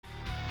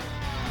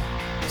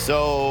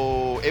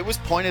So it was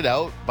pointed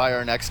out by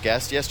our next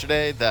guest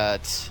yesterday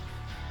that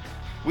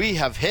we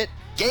have hit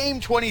Game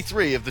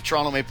 23 of the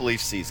Toronto Maple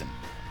Leafs season.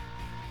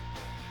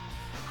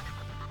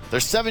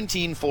 They're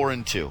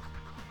 17-4-2.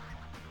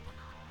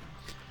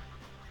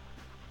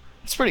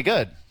 It's pretty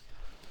good.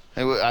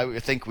 I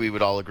think we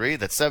would all agree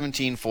that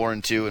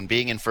 17-4-2 and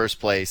being in first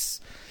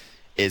place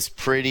is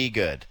pretty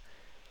good.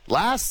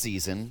 Last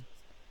season,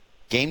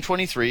 Game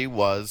 23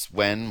 was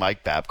when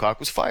Mike Babcock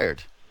was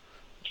fired.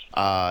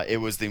 It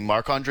was the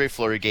Marc-Andre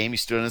Fleury game. He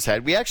stood on his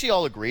head. We actually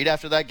all agreed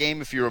after that game,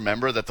 if you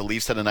remember, that the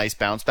Leafs had a nice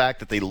bounce back,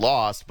 that they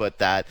lost, but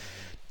that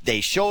they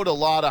showed a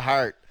lot of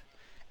heart,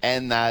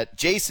 and that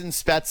Jason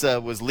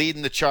Spezza was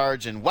leading the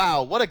charge. And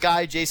wow, what a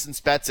guy Jason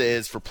Spezza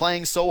is for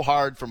playing so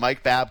hard for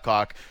Mike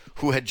Babcock,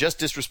 who had just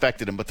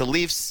disrespected him. But the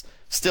Leafs,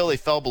 still, they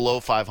fell below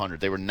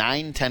 500. They were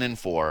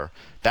 9-10-4.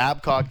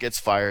 Babcock gets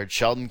fired.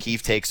 Sheldon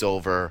Keefe takes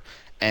over.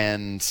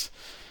 And,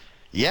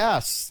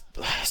 yes,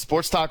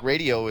 Sports Talk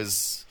Radio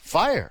is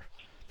fire,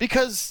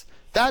 because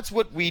that's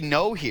what we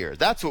know here.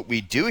 That's what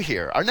we do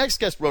here. Our next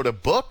guest wrote a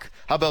book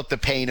about the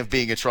pain of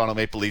being a Toronto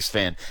Maple Leafs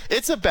fan.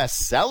 It's a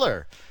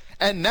bestseller.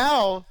 And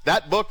now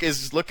that book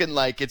is looking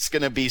like it's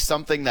going to be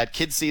something that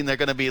kids see, and they're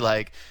going to be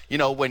like, you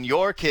know, when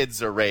your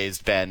kids are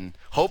raised, Ben,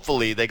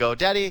 hopefully they go,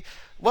 Daddy,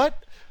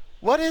 what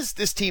is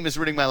this team is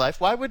ruining my life?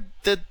 Why would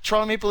the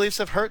Toronto Maple Leafs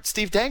have hurt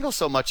Steve Dangle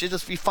so much? It'd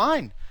just be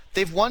fine.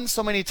 They've won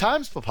so many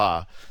times,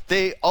 Papa.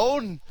 They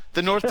own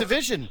the North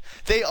Division.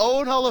 They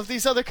own all of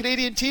these other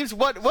Canadian teams.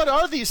 What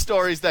are these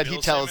stories that Bill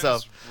he tells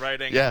Simmons of?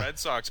 Writing Red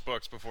Sox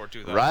books before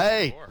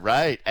 2004.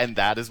 Right. And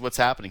that is what's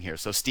happening here.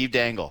 So Steve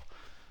Dangle,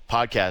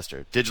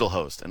 podcaster, digital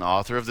host, and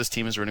author of This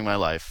Team is Ruining My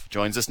Life,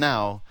 joins us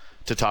now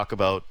to talk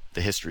about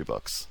the history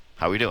books.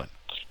 How are we doing?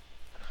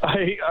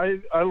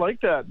 I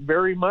like that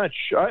very much.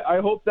 I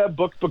hope that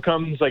book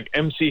becomes like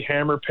MC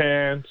Hammer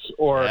Pants,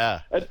 or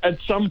at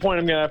some point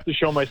I'm going to have to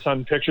show my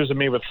son pictures of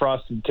me with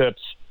frosted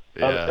tips.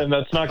 And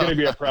that's not going to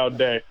be a proud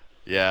day.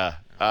 Yeah.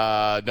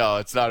 No,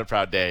 it's not a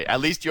proud day.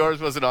 At least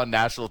yours wasn't on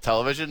national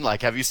television.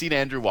 Like, have you seen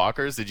Andrew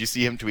Walker's? Did you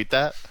see him tweet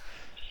that?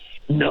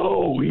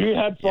 No, he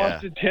had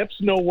frosted tips?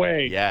 No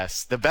way.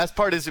 Yes. The best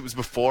part is it was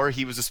before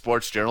he was a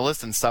sports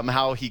journalist, and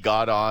somehow he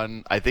got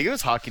on, I think it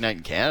was Hockey Night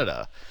in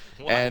Canada.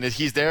 What? And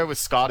he's there with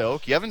Scott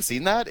Oak. You haven't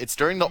seen that? It's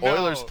during the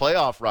Oilers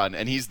playoff run,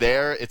 and he's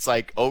there. It's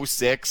like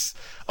 06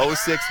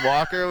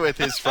 Walker with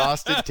his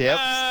frosted tips.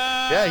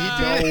 Yeah,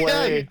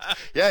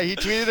 he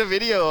tweeted a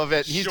video of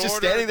it. He's just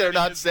standing there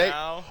not saying,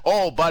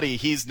 "Oh, buddy,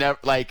 he's never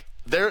like."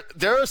 There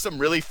are some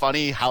really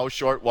funny how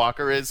short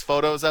Walker is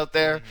photos out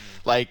there,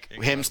 like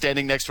him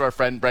standing next to our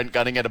friend Brent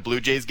Gunning at a Blue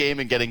Jays game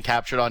and getting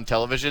captured on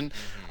television.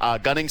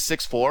 Gunning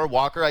 6'4",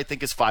 Walker I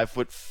think is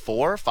 5'4",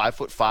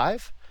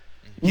 5'5".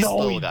 He's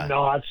no, he's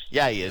not.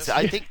 Yeah, he is.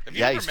 I think.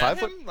 Yeah, he's 5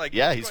 foot. Like,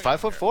 yeah, he's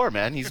 5'4",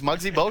 man. He's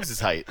Muggsy Bogues'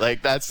 height.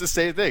 Like, that's the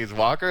same thing. It's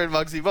Walker and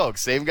Muggsy Bogues,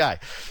 same guy.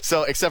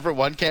 So, except for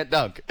one can't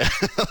dunk.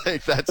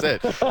 Like, that's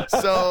it.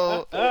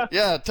 So,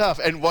 yeah, tough.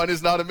 And one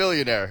is not a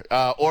millionaire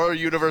or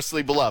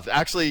universally beloved.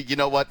 Actually, you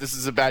know what? This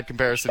is a bad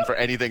comparison for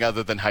anything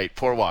other than height.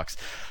 Poor Walks.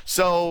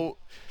 So,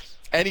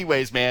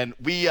 anyways, man,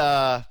 we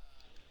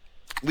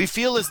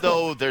feel as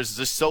though there's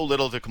just so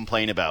little to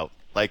complain about.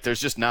 Like, there's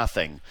just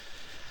nothing.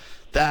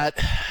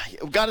 That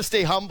we've got to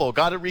stay humble,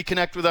 got to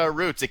reconnect with our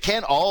roots. It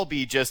can't all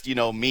be just, you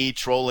know, me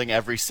trolling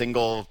every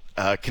single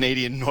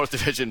Canadian North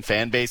Division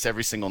fan base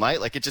every single night.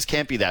 Like, it just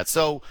can't be that.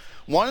 So,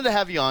 wanted to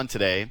have you on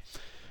today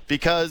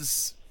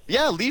because,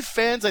 yeah, Leaf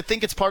fans, I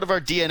think it's part of our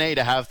DNA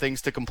to have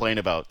things to complain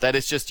about. That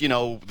it's just, you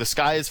know, the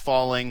sky is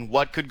falling.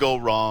 What could go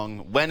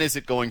wrong? When is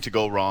it going to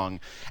go wrong?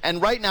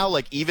 And right now,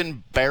 like,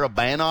 even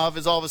Barabanov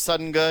is all of a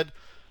sudden good.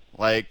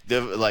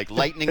 Like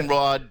lightning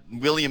rod,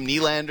 William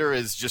Nylander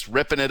is just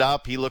ripping it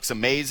up. He looks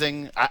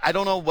amazing. I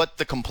don't know what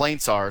the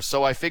complaints are,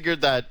 so I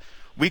figured that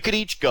we could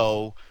each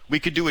go.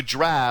 We could do a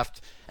draft,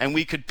 and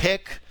we could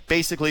pick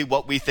basically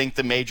what we think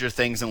the major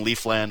things in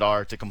Leafland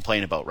are to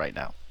complain about right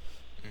now.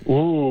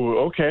 Ooh,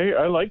 okay.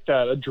 I like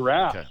that. A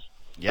draft. Okay.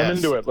 Yes. I'm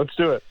into it. Let's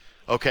do it.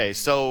 Okay,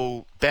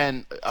 so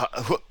Ben,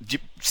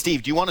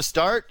 Steve, do you want to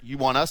start? You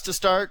want us to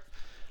start?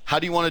 How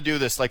do you want to do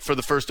this, like, for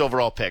the first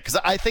overall pick? Because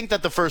I think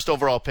that the first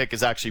overall pick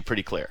is actually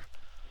pretty clear.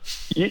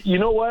 You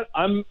know what?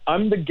 I'm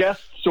the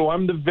guest, so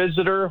I'm the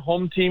visitor.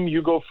 Home team,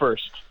 you go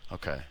first.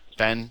 Okay.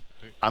 Ben,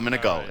 I'm going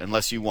to go,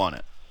 unless you want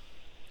it.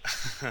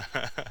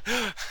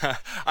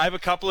 I have a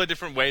couple of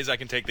different ways I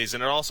can take these,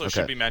 and it also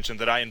should be mentioned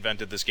that I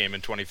invented this game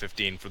in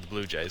 2015 for the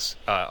Blue Jays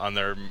on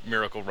their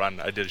miracle run.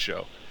 I did a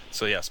show.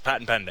 So, yes,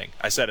 patent pending.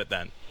 I said it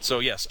then. So,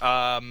 yes,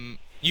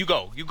 you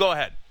go. You go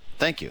ahead.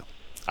 Thank you.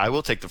 I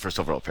will take the first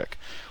overall pick.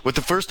 With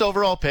the first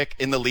overall pick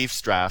in the Leafs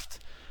draft,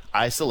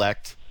 I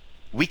select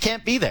We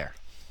Can't Be There.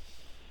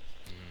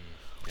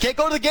 Can't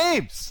go to the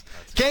games.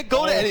 Can't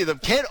go to any of them.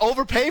 Can't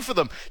overpay for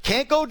them.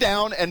 Can't go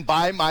down and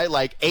buy my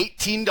like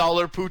 $18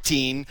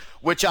 poutine,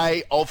 which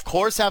I of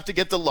course have to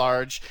get the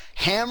large,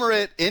 hammer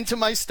it into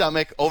my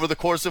stomach over the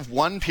course of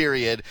one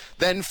period,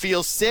 then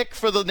feel sick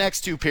for the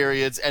next two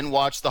periods and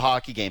watch the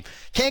hockey game.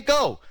 Can't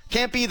go.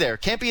 Can't be there.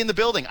 Can't be in the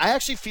building. I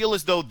actually feel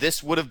as though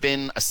this would have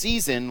been a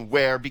season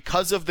where,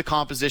 because of the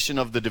composition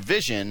of the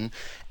division,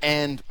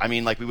 and I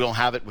mean, like, we don't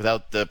have it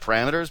without the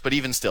parameters, but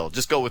even still,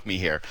 just go with me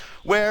here,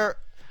 where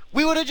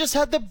we would have just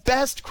had the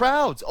best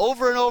crowds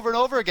over and over and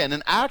over again.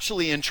 And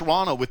actually in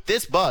Toronto, with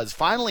this buzz,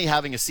 finally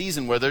having a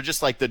season where they're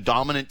just like the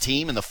dominant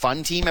team and the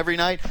fun team every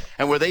night,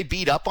 and where they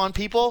beat up on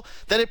people,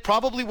 that it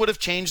probably would have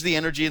changed the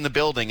energy in the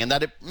building, and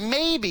that it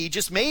maybe,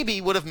 just maybe,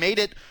 would have made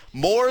it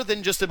more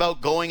than just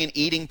about going and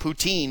eating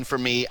poutine for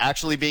me,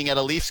 actually being at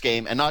a Leafs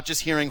game and not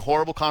just hearing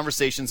horrible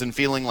conversations and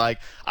feeling like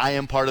I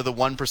am part of the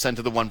 1%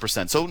 of the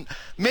 1%. So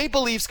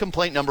Maple Leafs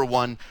complaint number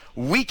one,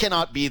 we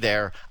cannot be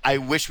there. I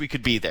wish we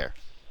could be there.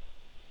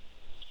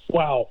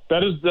 Wow,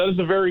 that is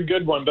a very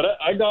good one. But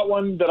I got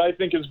one that I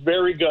think is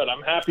very good.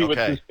 I'm happy with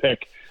this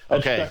pick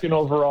at second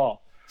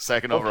overall.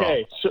 Second overall.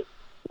 Okay, so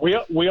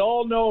we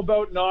all know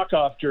about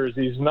knockoff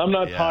jerseys, and I'm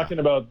not talking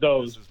about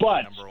those. This is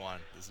my number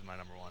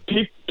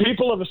one.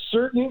 People of a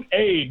certain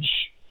age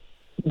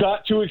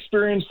got to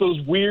experience those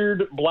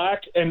weird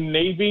black and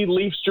navy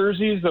Leafs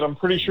jerseys that I'm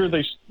pretty sure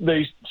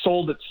they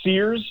sold at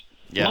Sears.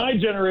 Yeah. My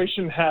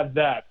generation had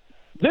that.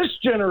 This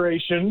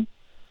generation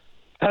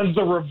has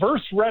the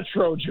reverse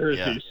retro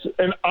jerseys. Yeah.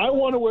 And I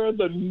want to wear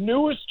the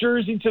newest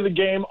jersey to the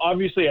game.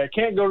 Obviously, I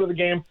can't go to the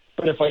game,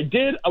 but if I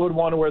did, I would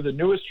want to wear the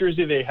newest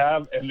jersey they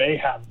have, and they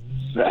have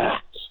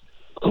that.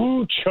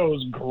 Who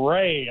chose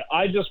gray?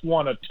 I just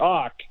want to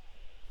talk.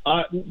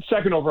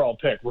 Second overall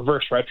pick,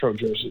 reverse retro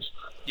jerseys.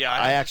 Yeah,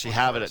 I actually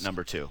have it at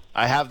number 2.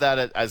 I have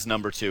that as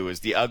number 2, is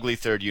the ugly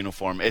third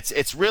uniform.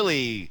 It's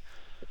really...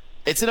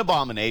 It's an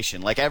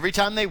abomination. Like, every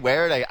time they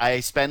wear it, I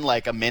spend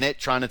like a minute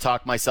trying to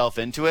talk myself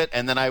into it,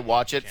 and then I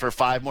watch it for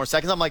 5 more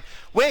seconds. I'm like,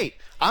 wait,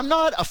 I'm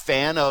not a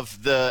fan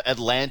of the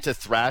Atlanta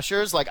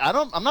Thrashers. Like,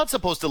 I'm not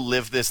supposed to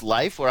live this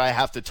life where I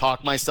have to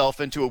talk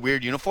myself into a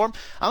weird uniform.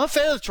 I'm a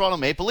fan of the Toronto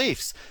Maple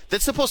Leafs.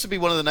 That's supposed to be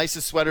one of the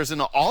nicest sweaters in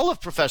all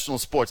of professional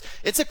sports.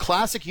 It's a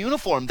classic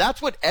uniform.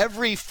 That's what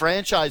every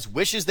franchise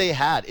wishes they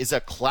had, is a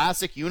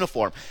classic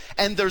uniform.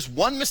 And there's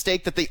one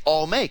mistake that they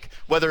all make,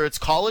 whether it's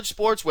college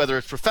sports, whether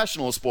it's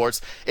professional sports.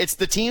 It's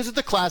the teams with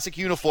the classic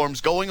uniforms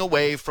going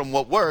away from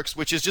what works,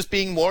 which is just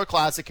being more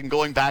classic and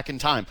going back in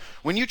time.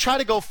 When you try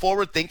to go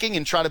forward thinking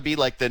and try to be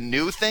like the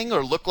new thing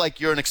or look like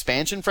you're an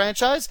expansion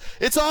franchise,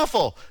 it's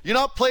awful. You're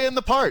not playing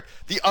the part.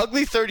 The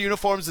ugly third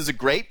uniforms is a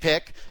great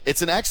pick.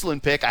 It's an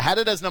excellent pick. I had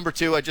it as number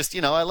 2. I just,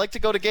 I like to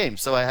go to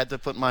games, so I had to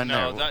put mine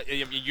there.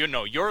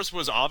 Yours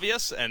was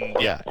obvious, and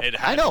it had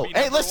I know. To be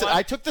hey, listen, 1.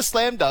 I took the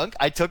slam dunk.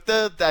 I took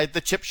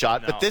the chip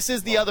shot, but this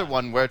is the other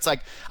one where it's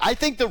like, I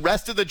think the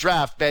rest of the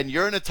draft, Ben,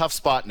 you're in a tough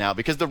spot now,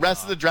 because the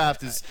rest of the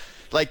draft is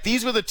like,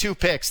 these were the 2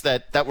 picks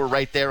that were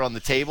right there on the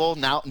table.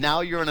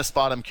 Now you're in a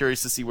spot. I'm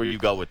curious to see where you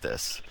go with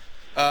this.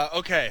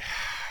 Okay.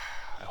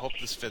 I hope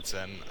this fits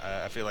in.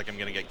 I feel like I'm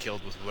going to get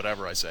killed with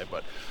whatever I say,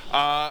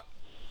 but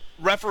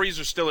referees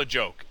are still a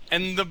joke.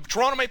 And the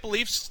Toronto Maple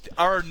Leafs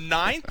are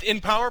 9th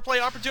in power play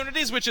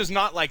opportunities, which is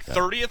not like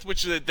 30th,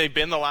 which they've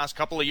been the last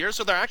couple of years.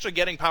 So they're actually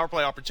getting power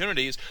play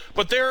opportunities,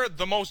 but they're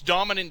the most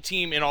dominant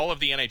team in all of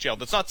the NHL.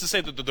 That's not to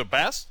say that they're the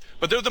best,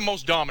 but they're the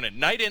most dominant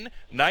night in,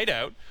 night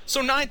out.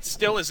 So 9th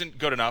still isn't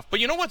good enough. But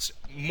you know what's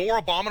more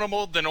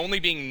abominable than only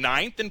being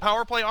 9th in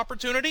power play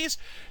opportunities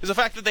is the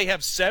fact that they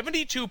have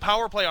 72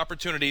 power play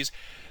opportunities.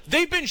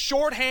 They've been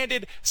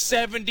shorthanded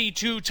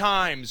 72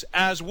 times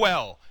as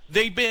well.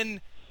 They've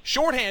been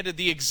shorthanded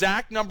the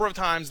exact number of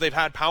times they've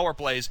had power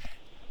plays.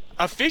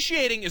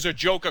 Officiating is a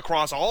joke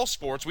across all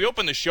sports. We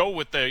opened the show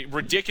with the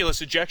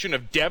ridiculous ejection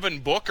of Devin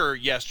Booker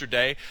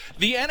yesterday.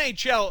 The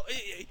NHL...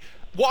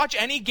 Watch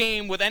any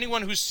game with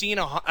anyone who's seen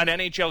an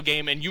NHL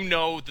game, and you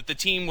know that the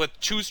team with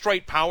 2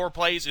 straight power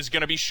plays is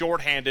going to be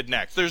shorthanded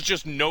next. There's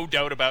just no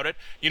doubt about it.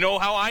 You know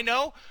how I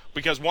know?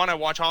 Because 1, I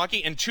watch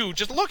hockey, and 2,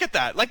 just look at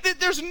that. Like,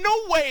 there's no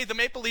way the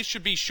Maple Leafs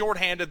should be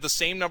shorthanded the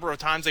same number of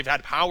times they've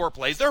had power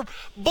plays. They're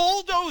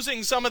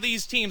bulldozing some of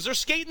these teams. They're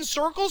skating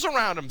circles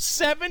around them.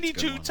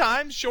 72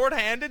 times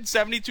shorthanded,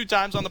 72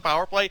 times on the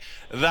power play.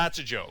 That's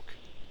a joke.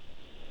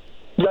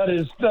 That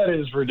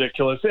is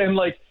ridiculous. And,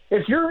 like,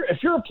 if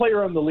you're a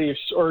player on the Leafs,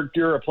 or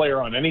you're a player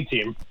on any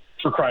team,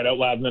 for crying out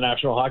loud, in the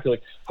National Hockey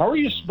League, how are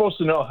you supposed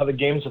to know how the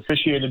game's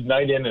officiated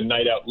night in and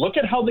night out? Look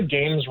at how the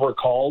games were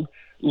called,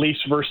 Leafs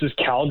versus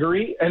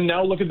Calgary, and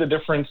now look at the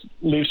difference,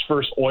 Leafs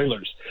versus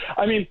Oilers.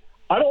 I mean,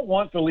 I don't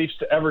want the Leafs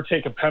to ever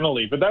take a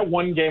penalty, but that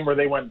one game where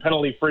they went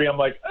penalty-free, I'm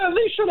like,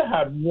 they should have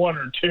had 1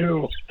 or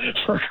 2,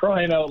 for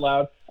crying out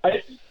loud.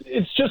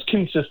 It's just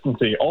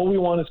consistency. All we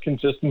want is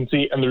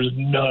consistency, and there's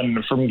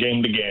none from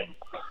game to game.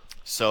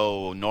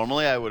 So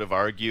normally I would have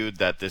argued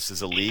that this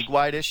is a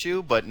league-wide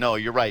issue, but no,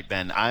 you're right,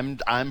 Ben. I'm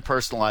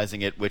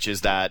personalizing it, which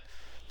is that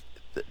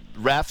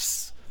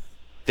refs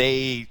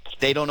they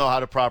don't know how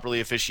to properly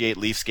officiate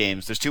Leafs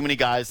games. There's too many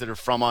guys that are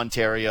from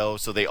Ontario,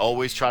 so they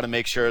always try to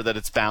make sure that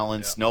it's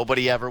balanced. Yeah.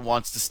 Nobody ever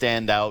wants to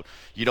stand out.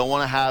 You don't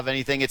want to have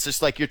anything. It's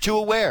just like you're too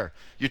aware.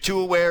 You're too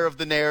aware of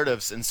the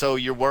narratives, and so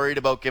you're worried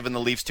about giving the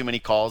Leafs too many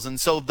calls. And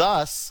so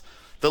thus,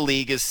 the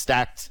league is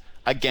stacked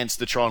against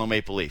the Toronto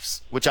Maple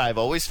Leafs, which I've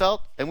always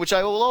felt and which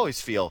I will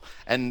always feel.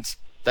 And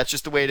that's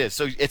just the way it is.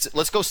 So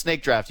let's go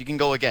snake draft. You can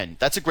go again.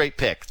 That's a great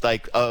pick.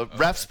 Like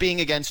refs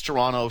being against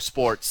Toronto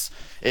sports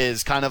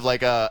is kind of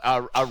like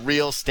a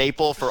real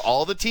staple for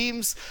all the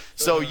teams.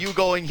 So you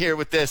going here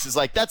with this is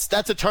like that's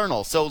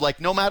eternal. So like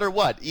no matter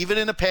what, even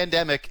in a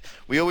pandemic,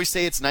 we always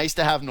say it's nice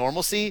to have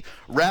normalcy.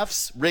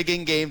 Refs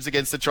rigging games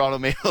against the Toronto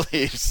Maple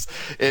Leafs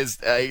is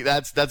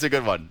that's a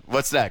good one.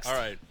 What's next? All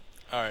right.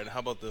 How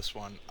about this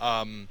one?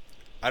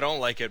 I don't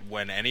like it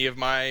when any of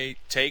my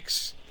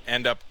takes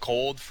end up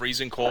cold,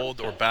 freezing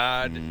cold, or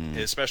bad,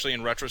 especially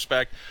in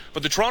retrospect.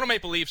 But the Toronto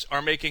Maple Leafs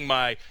are making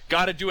my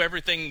gotta do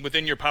everything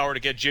within your power to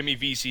get Jimmy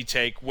Vesey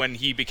take when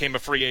he became a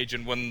free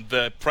agent, when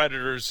the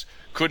Predators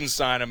couldn't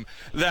sign him.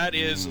 That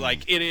is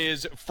like, it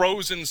is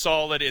frozen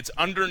solid. It's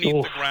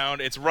underneath the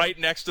ground. It's right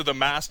next to the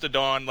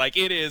Mastodon. Like,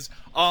 it is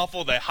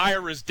awful. They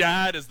hire his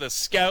dad as the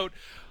scout.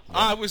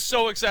 I was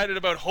so excited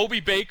about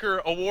Hobie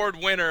Baker Award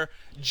winner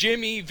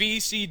Jimmy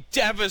Vesey,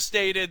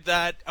 devastated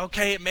that,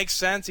 okay, it makes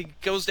sense. He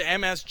goes to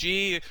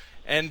MSG,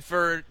 and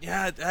for,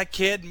 that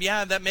kid,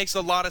 that makes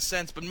a lot of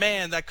sense. But,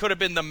 man, that could have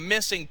been the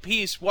missing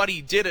piece, what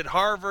he did at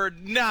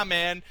Harvard. Nah,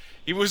 man,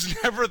 he was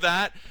never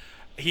that.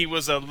 He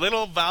was a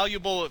little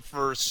valuable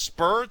for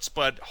spurts,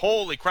 but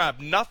holy crap,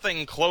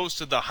 nothing close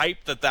to the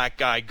hype that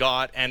guy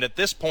got. And at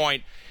this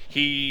point,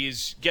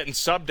 he's getting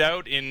subbed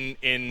out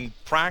in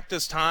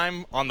practice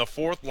time on the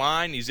fourth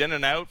line. He's in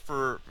and out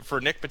for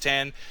Nick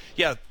Petan.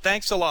 Yeah,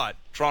 thanks a lot,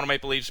 Toronto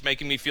Maple Leafs,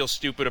 making me feel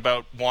stupid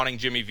about wanting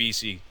Jimmy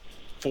Vesey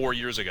 4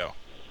 years ago.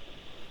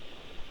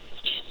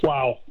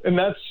 Wow. And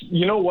that's,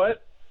 you know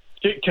what?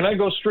 Can I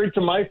go straight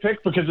to my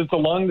pick because it's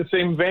along the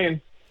same vein?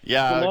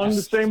 Yeah. It's along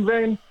the same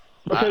vein.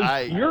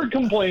 Because you're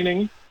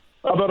complaining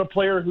about a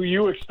player who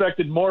you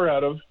expected more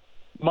out of.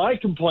 My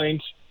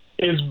complaint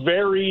is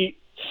very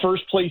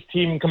first-place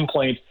team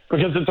complaint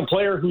because it's a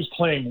player who's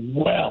playing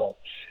well.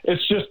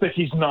 It's just that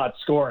he's not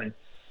scoring.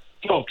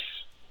 Folks,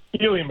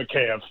 Ilya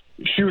Mikheyev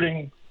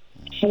shooting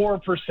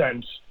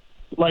 4%.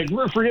 Like,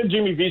 forget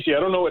Jimmy Vesey.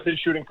 I don't know what his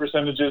shooting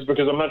percentage is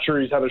because I'm not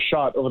sure he's had a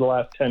shot over the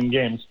last 10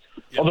 games,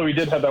 although he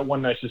did have that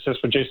one nice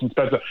assist with Jason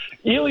Spezza.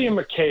 Ilya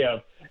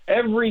Mikheyev,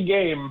 every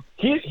game,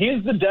 he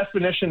is the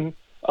definition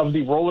of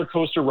the roller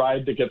coaster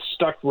ride that gets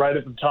stuck right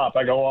at the top.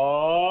 I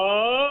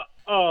go,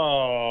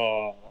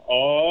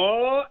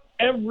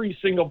 every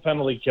single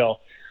penalty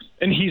kill.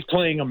 And he's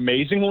playing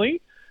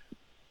amazingly.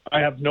 I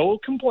have no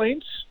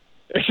complaints,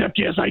 except,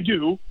 yes, I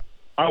do.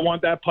 I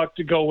want that puck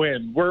to go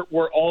in.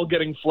 We're all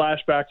getting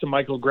flashback to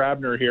Michael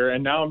Grabner here,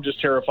 and now I'm just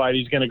terrified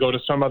he's going to go to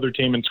some other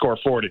team and score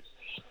 40.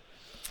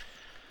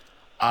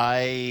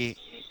 I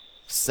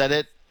said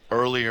it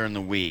earlier in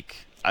the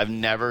week. I've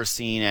never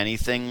seen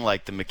anything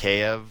like the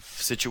Mikheyev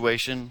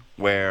situation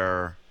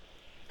where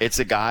it's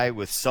a guy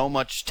with so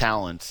much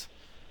talent,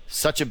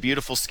 such a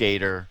beautiful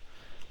skater,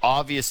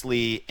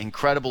 obviously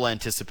incredible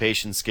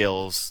anticipation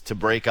skills to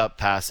break up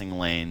passing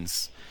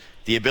lanes,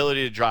 the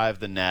ability to drive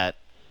the net,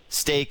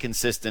 stay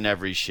consistent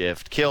every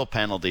shift, kill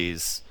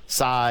penalties,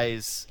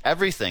 size,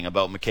 everything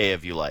about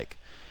Mikheyev you like.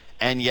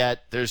 And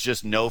yet there's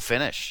just no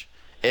finish.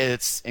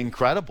 It's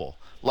incredible.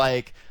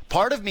 Like,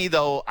 part of me,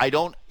 though, I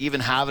don't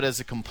even have it as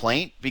a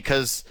complaint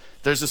because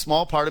there's a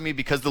small part of me,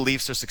 because the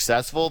Leafs are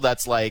successful,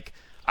 that's like,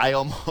 I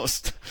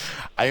almost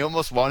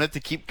want it to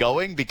keep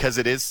going because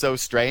it is so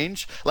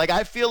strange. Like,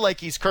 I feel like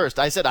he's cursed.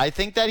 I said, I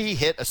think that he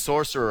hit a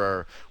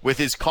sorcerer with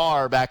his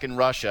car back in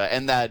Russia,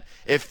 and that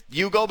if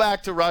you go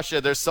back to Russia,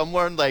 there's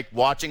someone like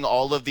watching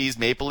all of these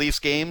Maple Leafs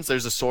games.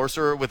 There's a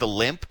sorcerer with a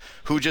limp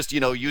who just,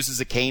 uses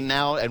a cane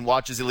now and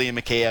watches Ilya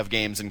Mikheyev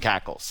games and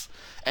cackles.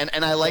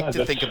 And I like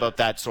to think about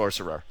that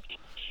sorcerer.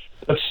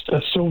 That's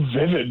so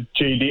vivid,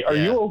 JD. Are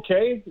you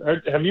okay?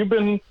 Have you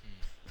been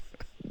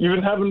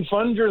having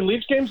fun during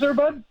Leafs games there,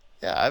 bud?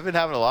 Yeah, I've been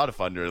having a lot of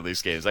fun during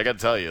Leafs games. I got to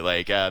tell you,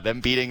 like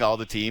them beating all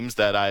the teams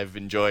that I've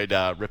enjoyed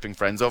ripping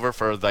friends over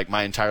for like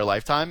my entire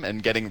lifetime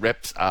and getting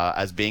ripped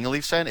as being a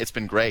Leafs fan, it's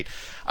been great.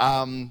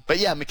 But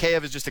yeah,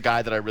 Mikheyev is just a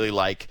guy that I really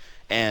like,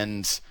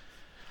 and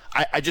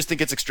I just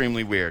think it's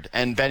extremely weird.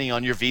 And Benny,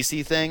 on your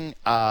VC thing,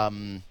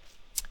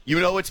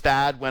 it's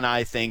bad when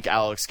I think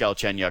Alex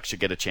Galchenyuk should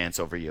get a chance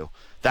over you.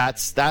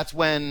 That's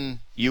when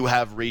you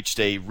have reached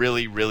a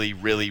really, really,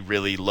 really,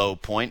 really low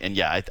point. And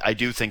yeah, I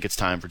do think it's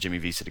time for Jimmy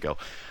Vesey to go.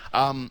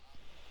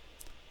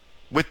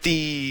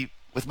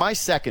 With my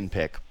second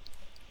pick,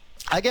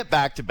 I get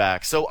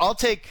back-to-back. So I'll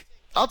take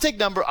the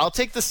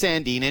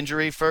Sandin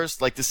injury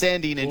first. Like, the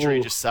Sandin injury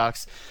just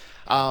sucks.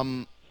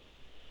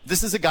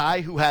 This is a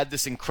guy who had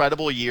this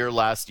incredible year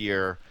last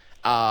year.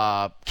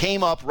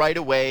 Came up right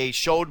away,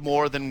 showed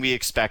more than we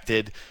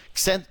expected,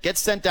 gets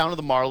sent down to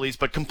the Marlies,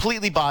 but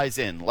completely buys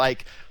in.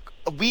 Like,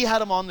 we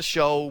had him on the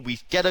show, we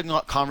get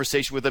a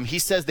conversation with him, he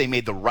says they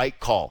made the right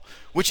call,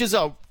 which is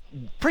a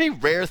pretty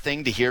rare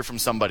thing to hear from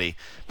somebody.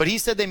 But he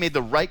said they made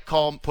the right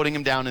call putting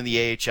him down in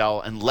the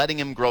AHL and letting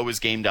him grow his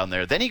game down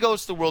there. Then he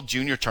goes to the World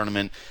Junior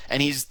Tournament,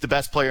 and he's the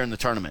best player in the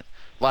tournament.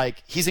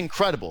 Like, he's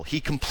incredible. He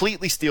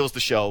completely steals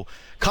the show,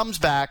 comes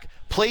back,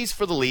 plays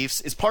for the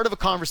Leafs, is part of a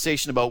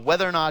conversation about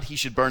whether or not he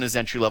should burn his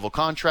entry-level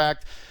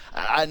contract.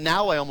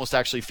 Now I almost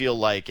actually feel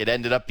like it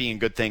ended up being a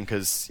good thing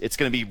because it's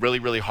going to be really,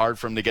 really hard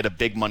for him to get a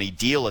big money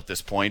deal at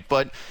this point.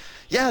 But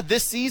yeah,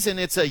 this season,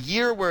 it's a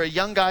year where a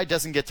young guy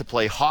doesn't get to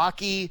play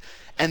hockey,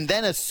 and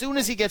then as soon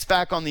as he gets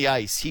back on the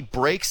ice, he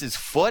breaks his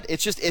foot.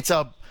 It's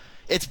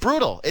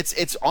brutal.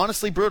 It's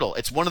honestly brutal.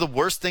 It's one of the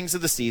worst things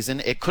of the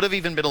season. It could have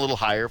even been a little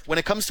higher. When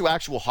it comes to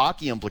actual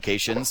hockey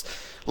implications,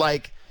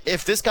 like,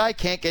 if this guy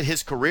can't get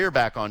his career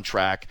back on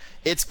track,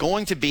 it's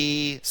going to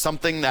be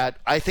something that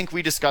I think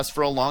we discussed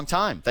for a long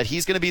time, that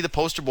he's going to be the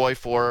poster boy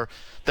for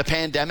the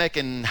pandemic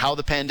and how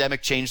the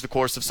pandemic changed the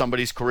course of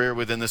somebody's career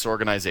within this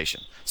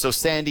organization. So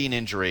Sandin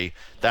injury,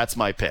 that's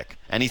my pick.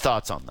 Any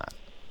thoughts on that?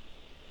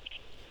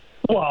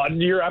 Well,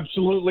 you're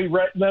absolutely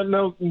right.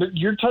 No,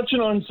 you're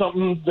touching on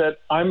something that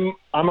I'm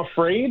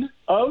afraid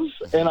of,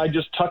 and I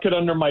just tuck it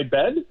under my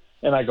bed,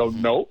 and I go,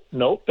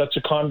 nope, that's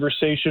a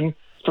conversation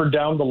for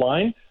down the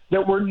line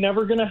that we're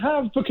never going to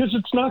have because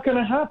it's not going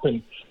to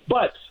happen.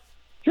 But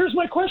here's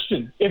my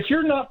question. If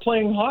you're not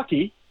playing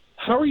hockey,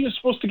 how are you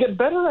supposed to get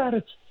better at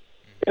it?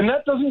 And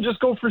that doesn't just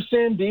go for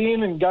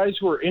Sandin and guys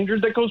who are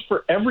injured. That goes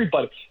for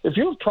everybody. If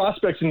you have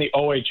prospects in the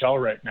OHL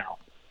right now,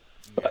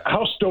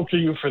 how stoked are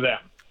you for them?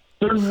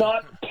 They're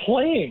not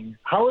playing.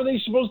 How are they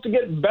supposed to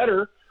get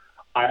better?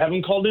 I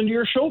haven't called into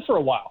your show for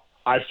a while.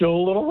 I feel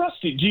a little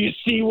rusty. Do you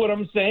see what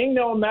I'm saying?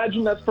 Now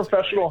imagine that's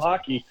professional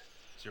hockey.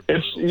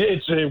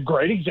 It's a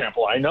great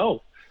example. I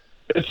know.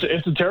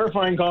 It's a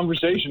terrifying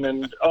conversation,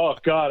 and oh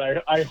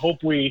God, I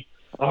hope we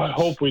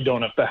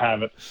don't have to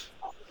have it.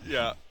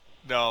 Yeah.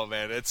 No,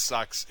 man, it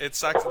sucks. It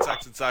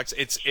sucks.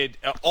 It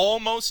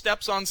almost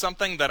steps on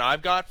something that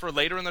I've got for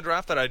later in the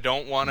draft that I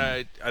don't want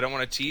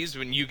to tease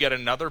when you get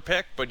another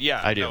pick. But yeah,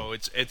 I do. No,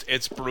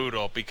 it's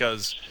brutal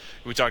because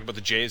we talked about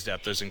the Jays'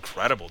 depth. There's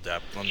incredible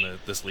depth on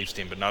this Leafs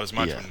team, but not as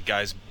much when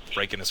guys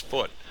breaking his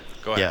foot.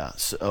 Go ahead. Yeah.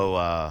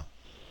 So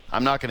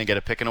I'm not going to get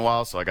a pick in a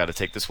while, so I got to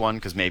take this one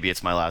because maybe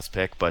it's my last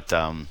pick. But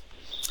I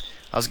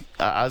was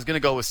going to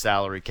go with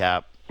salary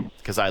cap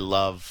because I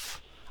loved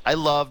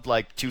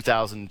like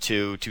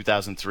 2002,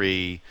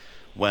 2003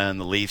 when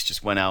the Leafs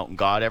just went out and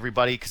got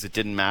everybody because it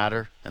didn't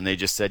matter. And they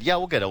just said, yeah,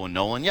 we'll get Owen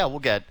Nolan. Yeah, we'll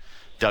get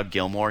Doug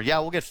Gilmour. Yeah,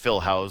 we'll get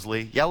Phil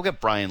Housley. Yeah, we'll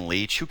get Brian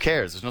Leach. Who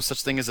cares? There's no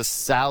such thing as a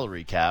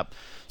salary cap.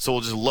 So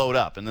we'll just load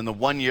up. And then the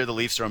one year the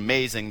Leafs are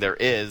amazing, there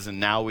is, and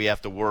now we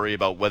have to worry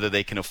about whether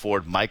they can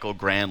afford Michael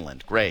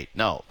Granlund. Great.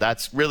 No,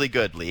 that's really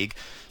good, league.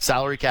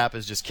 Salary cap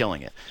is just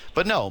killing it.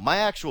 But no, my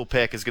actual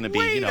pick is going to be,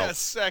 Wait a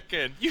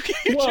second. You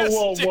did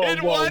one.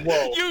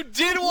 You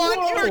did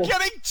one. You were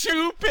getting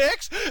two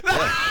picks.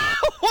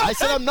 I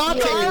said I'm not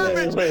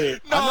taking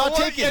it. No, I'm not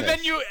taking it. And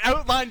then you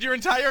outlined your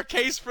entire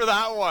case for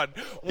that one.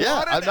 Yeah,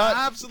 what an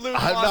absolute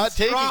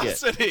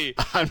monstrosity.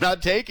 I'm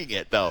not taking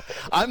it, though.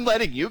 I'm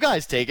letting you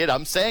guys take it.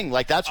 I'm saying,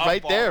 like, that's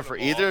right there for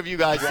either of you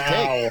guys to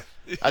take.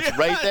 That's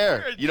right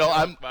there. You know,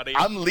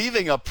 I'm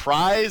leaving a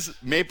prize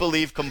Maple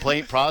Leaf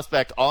complaint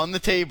prospect on the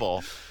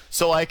table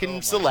so I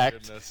can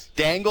select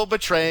Dangle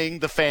betraying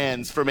the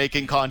fans for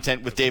making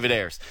content with David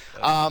Ayres.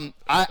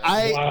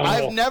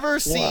 I've never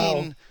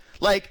seen...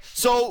 Like,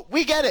 so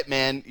we get it,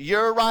 man.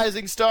 You're a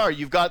rising star.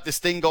 You've got this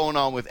thing going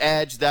on with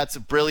Edge. That's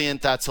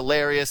brilliant. That's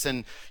hilarious.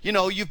 And, you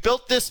know, you've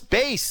built this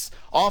base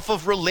off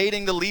of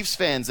relating to Leafs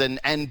fans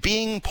and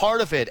being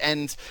part of it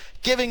and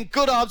giving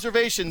good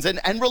observations and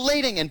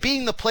relating and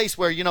being the place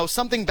where, you know,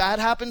 something bad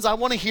happens, I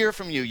want to hear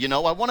from you. You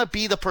know, I want to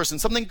be the person.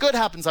 Something good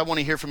happens, I want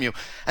to hear from you.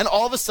 And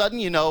all of a sudden,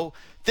 you know,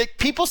 that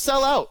people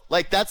sell out.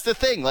 Like, that's the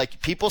thing.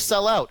 Like, people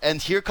sell out.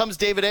 And here comes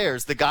David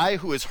Ayres, the guy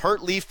who has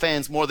hurt Leaf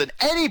fans more than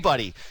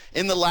anybody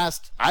in the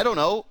last, I don't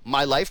know,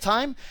 my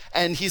lifetime.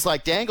 And he's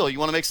like, Dangle, you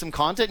want to make some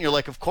content? And you're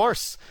like, of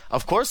course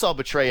I'll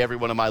betray every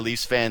one of my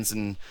Leafs fans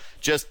and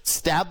just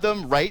stab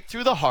them right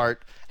through the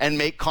heart and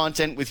make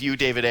content with you,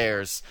 David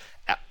Ayres.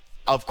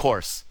 Of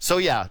course. So,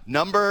 yeah,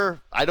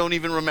 I don't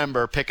even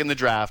remember picking the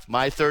draft.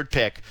 My third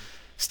pick,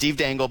 Steve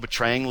Dangle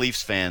betraying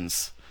Leafs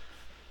fans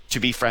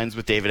to be friends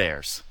with David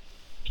Ayres.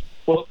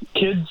 Well,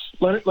 kids,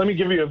 let me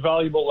give you a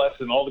valuable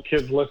lesson. All the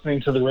kids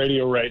listening to the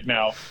radio right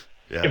now.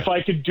 Yeah. If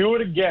I could do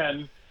it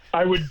again,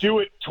 I would do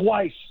it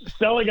twice.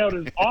 Selling out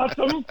is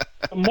awesome.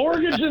 The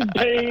mortgage is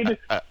paid.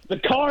 The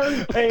car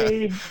is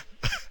paid.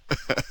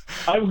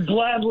 I would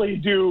gladly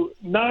do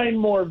 9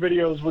 more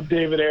videos with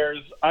David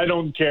Ayres. I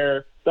don't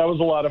care. That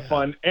was a lot of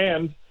fun.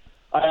 And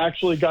I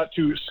actually got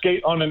to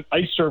skate on an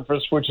ice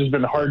surface, which has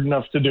been hard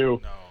enough to do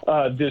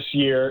this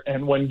year.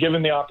 And when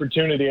given the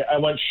opportunity, I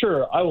went,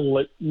 sure, I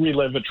will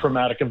relive a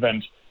traumatic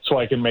event so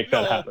I can make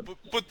that happen.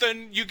 But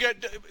then you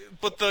get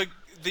 – but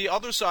the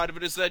other side of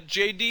it is that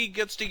JD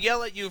gets to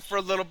yell at you for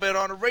a little bit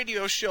on a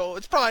radio show.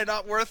 It's probably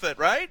not worth it,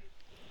 right?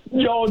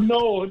 No,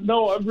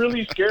 I'm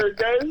really scared,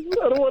 guys.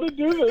 I don't want to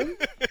do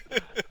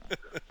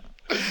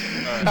this.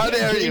 How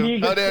dare you?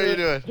 How dare you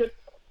do it?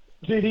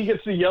 did. He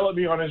gets to yell at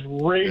me on his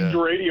rigged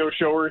radio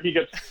show where he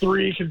gets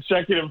 3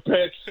 consecutive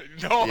picks.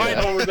 No, I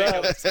know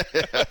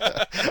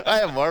that. I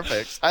have more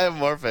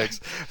picks.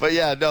 But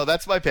yeah, no,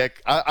 that's my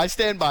pick. I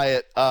stand by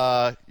it.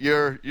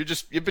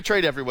 You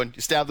betrayed everyone.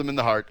 You stabbed them in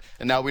the heart,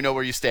 and now we know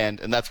where you stand,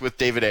 and that's with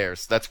David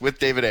Ayres.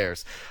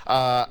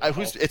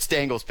 It's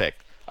Dangle's pick.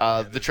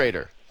 The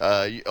traitor.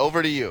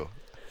 Over to you.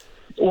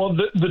 Well,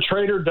 the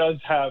traitor does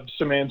have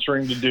some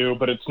answering to do,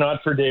 but it's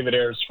not for David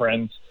Ayres,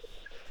 friends.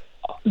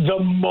 The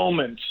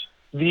moment,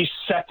 the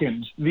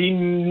second, the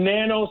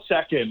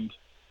nanosecond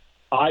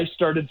I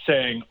started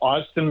saying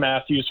Austin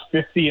Matthews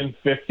 50 and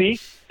 50,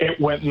 it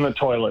went in the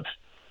toilet.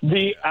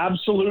 The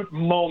absolute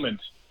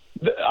moment.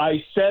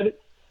 I said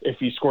if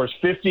he scores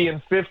 50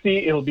 and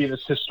 50, it'll be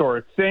this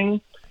historic thing.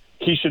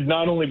 He should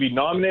not only be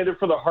nominated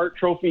for the Hart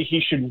Trophy,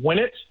 he should win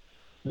it.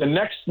 The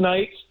next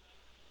night,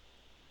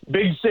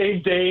 Big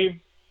Save Dave.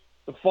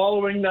 The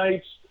following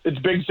night, it's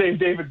Big Save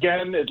Dave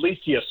again. At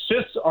least he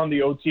assists on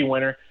the OT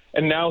winner.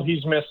 And now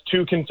he's missed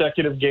 2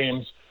 consecutive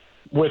games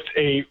with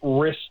a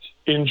wrist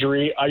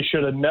injury. I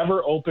should have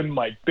never opened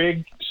my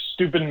big,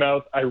 stupid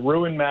mouth. I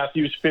ruined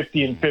Matthews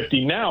 50 and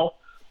 50. Now,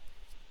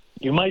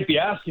 you might be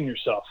asking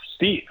yourself,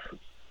 Steve,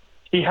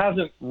 he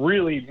hasn't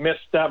really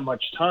missed that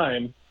much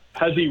time.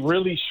 Has he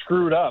really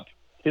screwed up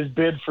his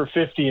bid for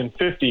 50 and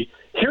 50?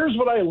 Here's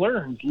what I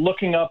learned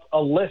looking up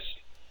a list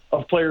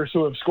of players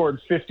who have scored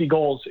 50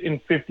 goals in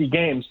 50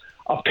 games.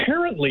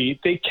 Apparently,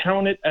 they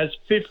count it as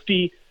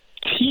 50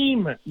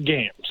 team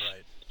games.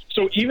 Right.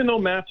 So even though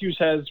Matthews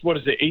has,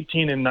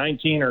 18 and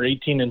 19 or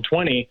 18 and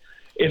 20,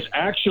 it's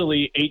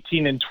actually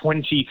 18 and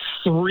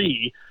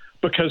 23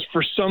 because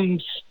for some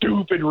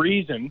stupid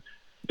reason,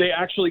 they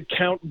actually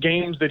count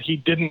games that he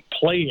didn't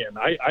play in.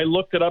 I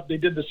looked it up. They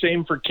did the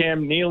same for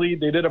Cam Neely.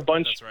 They did a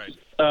bunch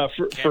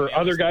for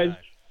other guys.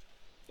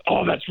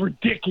 Oh, that's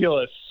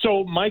ridiculous.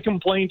 So my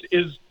complaint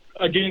is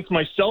against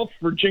myself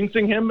for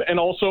jinxing him and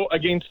also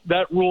against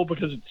that rule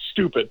because it's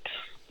stupid.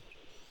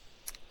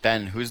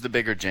 Ben, who's the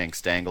bigger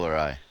jinx, Dangle or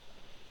I?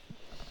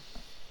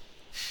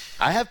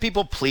 I have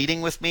people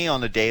pleading with me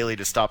on a daily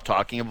to stop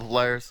talking about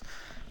players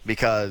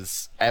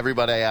because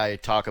everybody I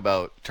talk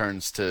about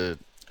turns to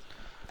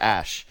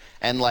ash.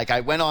 And, I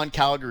went on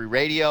Calgary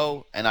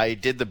radio and I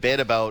did the bit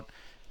about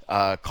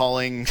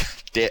calling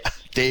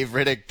Dave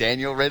Riddick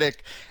Daniel Riddick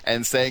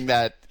and saying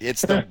that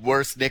it's the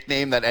worst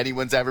nickname that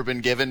anyone's ever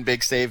been given,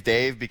 Big Save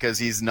Dave, because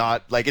he's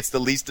not, it's the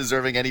least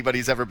deserving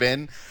anybody's ever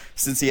been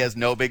since he has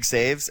no big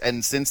saves.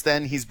 And since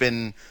then, he's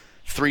been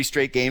 3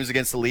 straight games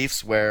against the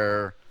Leafs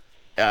where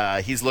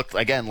he's looked,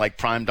 again, like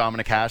prime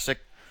Dominic Hasek.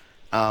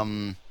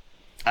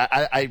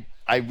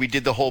 We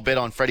did the whole bit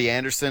on Freddie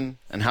Anderson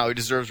and how he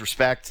deserves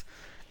respect,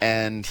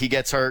 and he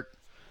gets hurt.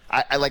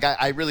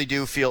 I really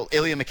do feel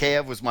Ilya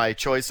Mikheyev was my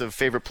choice of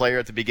favorite player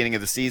at the beginning of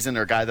the season,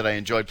 or a guy that I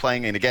enjoyed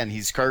playing. And again,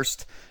 he's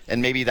cursed,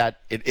 and maybe that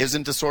it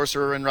isn't a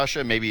sorcerer in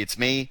Russia. Maybe it's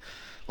me.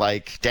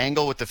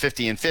 Dangle with the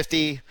 50 and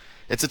 50.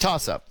 It's a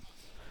toss-up.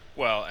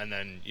 Well, and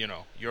then,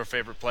 your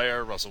favorite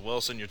player, Russell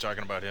Wilson, you're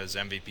talking about his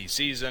MVP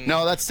season.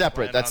 No, that's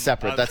separate. That's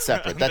separate. That's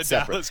separate.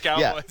 Dallas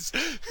Cowboys.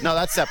 Yeah. No,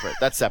 that's separate.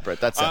 Listen,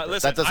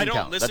 that doesn't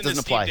count. Listen that doesn't to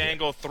apply Steve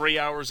Dangle 3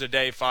 hours a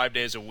day, 5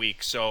 days a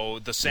week, so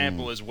the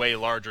sample is way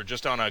larger.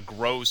 Just on a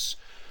gross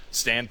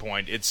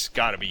standpoint, it's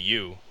got to be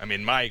you. I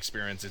mean, my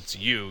experience, it's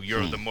you.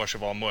 You're the mush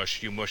of all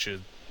mush. You mush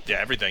it. Yeah,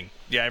 everything.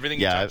 Yeah,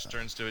 everything you touch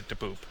turns to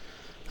poop.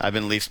 I've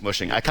been Leafs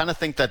mushing. I kind of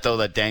think that, though,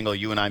 that Dangle,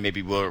 you and I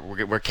maybe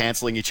we're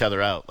canceling each other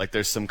out.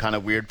 There's some kind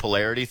of weird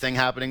polarity thing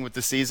happening with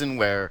the season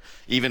where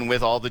even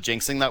with all the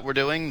jinxing that we're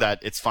doing, that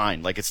it's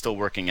fine. It's still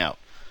working out.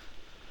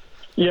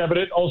 Yeah, but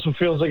it also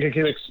feels like it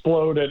can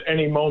explode at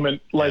any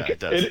moment.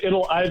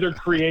 It'll either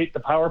create the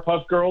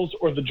Powerpuff Girls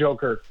or the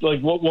Joker.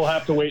 We'll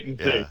have to wait and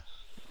see.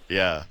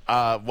 Yeah.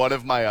 One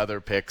of my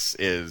other picks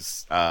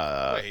is...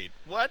 Wait,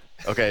 what?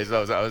 Okay,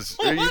 so I was...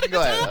 Well, you can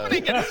go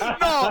ahead. No,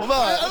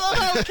 I love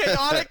how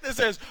chaotic this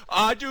is.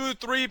 I do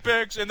 3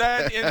 picks, and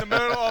then in the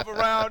middle of a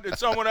round, it's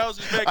someone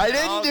else's pick. I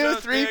didn't do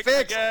 3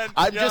 picks.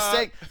 I'm just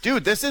saying...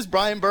 Dude, this is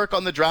Brian Burke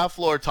on the draft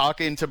floor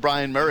talking to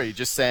Brian Murray,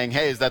 just saying,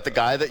 hey, is that the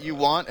guy that you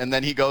want? And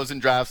then he goes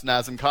and drafts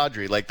Nazem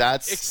Kadri.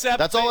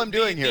 That's all I'm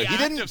doing here. He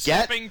didn't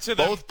get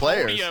both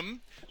players.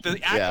 The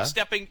act of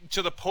stepping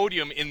to the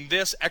podium in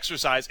this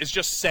exercise is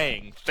just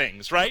saying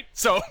things, right?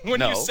 So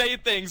when you say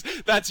things,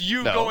 that's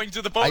you going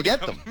to the podium. I get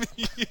them.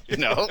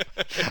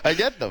 I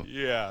get them.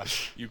 Yeah,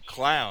 you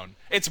clown.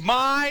 It's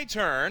my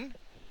turn,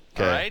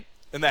 all right?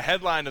 And the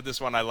headline of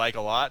this one I like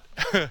a lot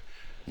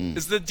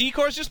is the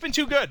decor's just been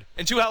too good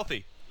and too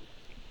healthy.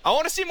 I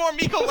want to see more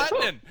Mikko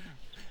Lehtinen.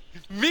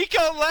 Mikko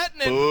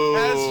Lehtinen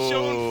has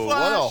shown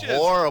flashes. What a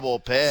horrible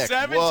pick.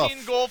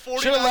 17 goal,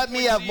 49 should have let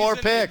me have more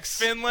picks.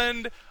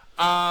 Finland.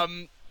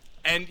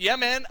 And yeah,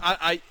 man,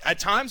 I at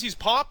times he's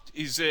popped.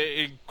 He's an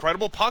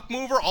incredible puck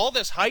mover. All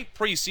this hype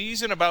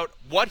preseason about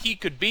what he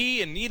could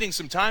be and needing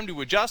some time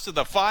to adjust to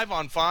the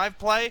 5-on-5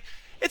 play.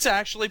 It's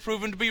actually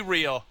proven to be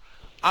real.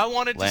 I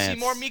wanted to see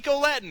more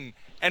Mikko Lehtinen,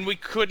 and we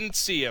couldn't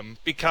see him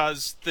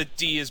because the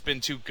D has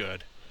been too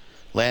good.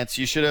 Lance,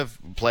 you should have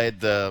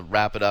played the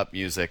Wrap It Up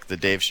music, the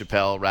Dave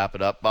Chappelle Wrap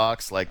It Up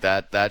box. Like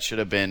that should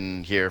have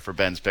been here for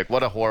Ben's pick.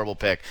 What a horrible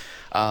pick.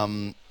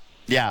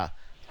 Yeah.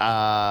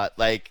 I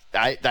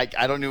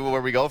don't know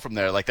where we go from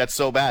there. Like, that's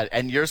so bad.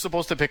 And you're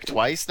supposed to pick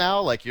twice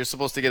now? Like, you're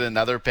supposed to get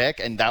another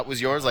pick, and that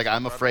was yours? Like,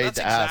 I'm afraid to ask.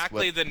 That's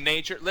exactly the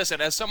nature. Listen,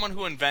 as someone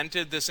who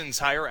invented this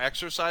entire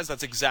exercise,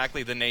 that's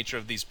exactly the nature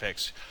of these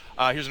picks.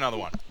 Here's another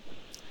one.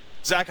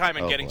 Zach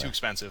Hyman getting too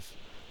expensive.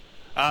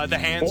 The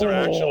hands are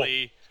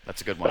actually... That's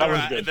a good one.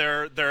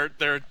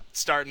 They're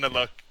starting to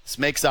look This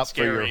makes up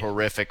scary. for your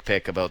horrific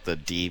pick about the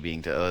D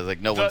being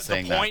like no one's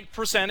saying that. The point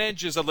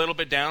percentage is a little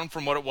bit down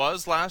from what it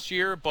was last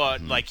year,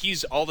 but like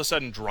he's all of a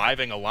sudden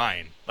driving a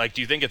line. Like,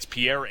 do you think it's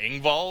Pierre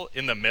Engvall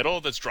in the middle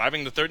that's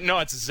driving the third? No,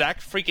 it's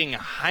Zach freaking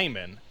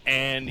Hyman,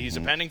 and he's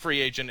a pending free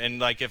agent. And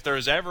like, if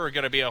there's ever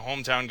going to be a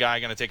hometown guy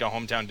going to take a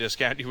hometown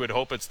discount, you would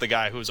hope it's the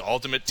guy who's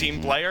ultimate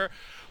team player.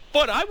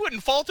 But I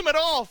wouldn't fault him at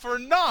all for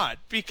not,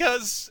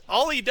 because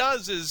all he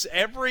does is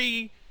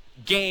every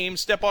game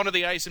step onto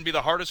the ice and be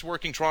the hardest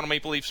working Toronto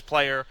Maple Leafs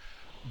player,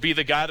 be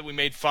the guy that we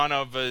made fun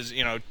of as,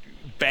 you know,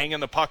 banging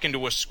the puck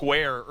into a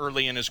square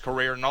early in his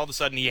career, and all of a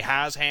sudden he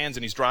has hands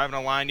and he's driving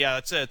a line. Yeah,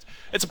 that's it.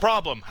 It's a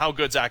problem how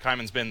good Zach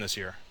Hyman's been this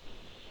year.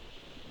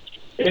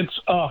 It's,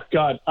 oh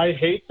God, I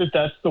hate that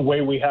that's the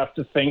way we have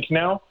to think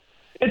now.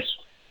 It's,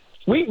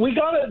 we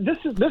gotta, this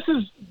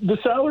is the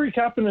salary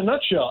cap in a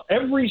nutshell.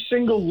 Every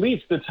single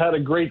Leaf that's had a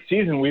great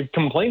season, we've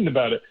complained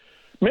about it.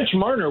 Mitch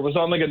Marner was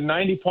on like a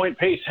 90-point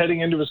pace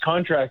heading into his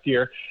contract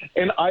year,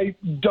 and I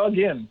dug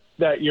in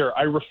that year.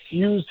 I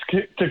refused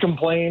to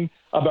complain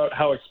about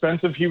how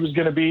expensive he was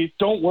going to be.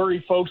 Don't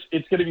worry, folks.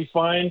 It's going to be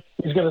fine.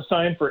 He's going to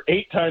sign for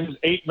 8 times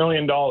 $8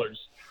 million.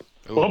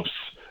 Oops.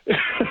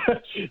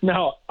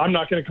 Now, I'm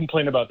not going to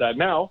complain about that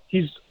now.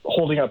 He's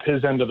holding up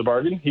his end of the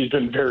bargain. He's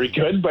been very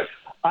good, but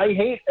I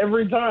hate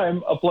every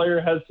time a player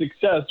has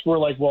success, we're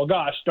like, well,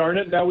 gosh, darn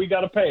it, now we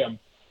got to pay him.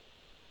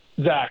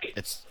 Zach,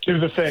 do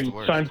the thing.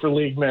 Sign for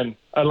league men.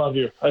 I love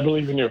you. I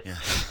believe in you. Yeah.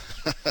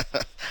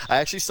 I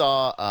actually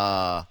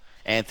saw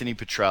Anthony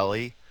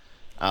Petrelli,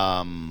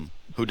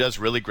 who does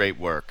really great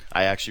work.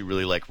 I actually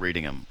really like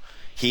reading him.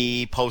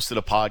 He posted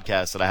a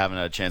podcast that I haven't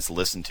had a chance to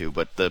listen to,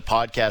 but the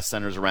podcast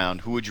centers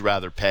around who would you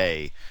rather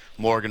pay,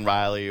 Morgan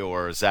Rielly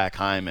or Zach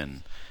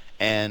Hyman?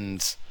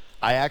 And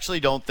I actually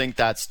don't think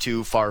that's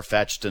too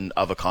far-fetched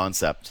of a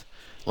concept.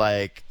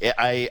 Like,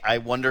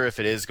 I wonder if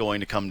it is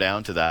going to come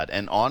down to that.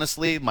 And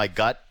honestly, my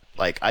gut,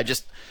 like, I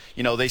just,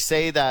 you know, they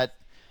say that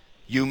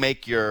you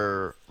make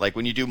your, like,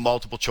 when you do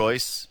multiple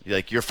choice,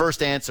 like, your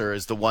first answer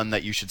is the one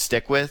that you should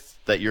stick with,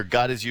 that your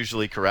gut is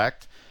usually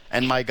correct.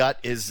 And my gut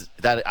is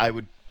that I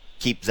would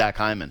keep Zach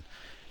Hyman.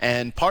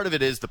 And part of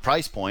it is the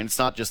price point. It's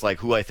not just like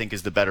who I think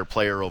is the better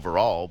player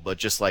overall, but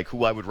just like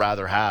who I would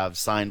rather have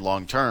signed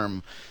long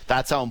term.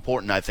 That's how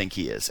important I think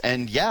he is.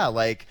 And yeah,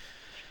 like,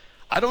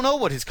 I don't know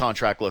what his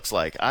contract looks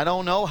like. I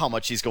don't know how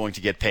much he's going to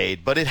get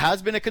paid, but it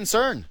has been a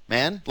concern,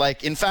 man.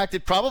 Like, in fact,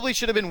 it probably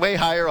should have been way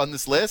higher on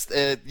this list.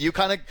 You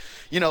kind of,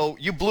 you know,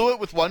 you blew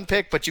it with one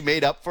pick, but you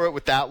made up for it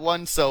with that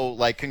one. So,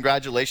 like,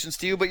 congratulations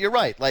to you. But you're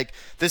right. Like,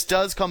 this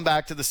does come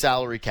back to the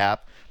salary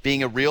cap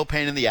being a real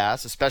pain in the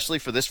ass, especially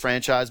for this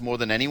franchise more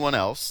than anyone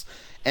else.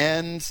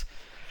 And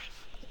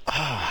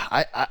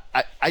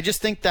I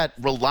just think that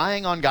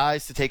relying on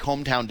guys to take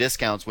hometown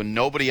discounts when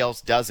nobody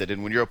else does it,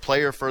 and when you're a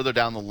player further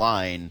down the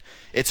line,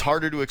 it's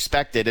harder to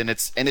expect it, and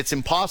it's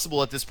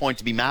impossible at this point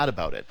to be mad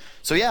about it.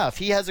 So yeah, if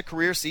he has a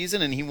career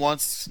season and he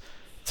wants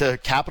to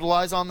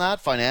capitalize on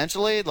that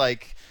financially,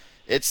 like,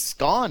 it's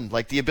gone.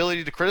 Like, the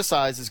ability to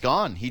criticize is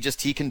gone. He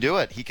can do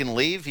it. He can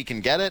leave. He can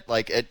get it.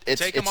 Like, it's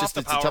Take him just off the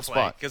it's a tough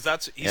spot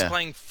because he's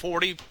playing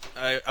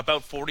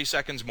about 40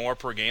 seconds more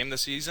per game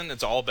this season.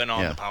 It's all been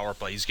on the power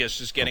play. He's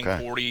just getting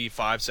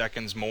 45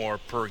 seconds more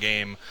per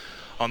game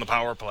on the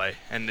power play,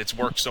 and it's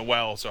worked so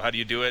well. So how do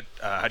you do it?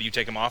 How do you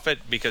take him off it?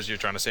 Because you're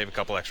trying to save a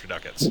couple extra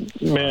ducats.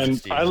 Man,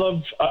 I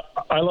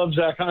love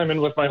Zach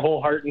Hyman with my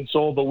whole heart and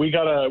soul, but we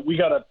got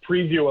a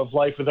preview of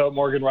life without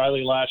Morgan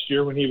Rielly last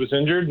year when he was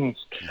injured, and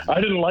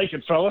I didn't like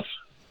it, fellas.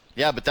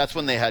 Yeah, but that's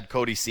when they had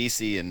Cody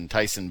Ceci and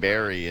Tyson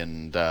Barrie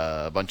and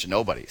a bunch of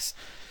nobodies.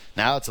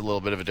 Now it's a little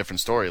bit of a different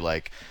story.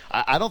 Like,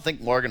 I don't think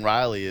Morgan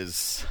Rielly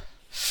is...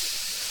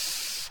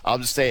 I'll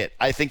just say it.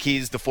 I think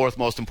he's the fourth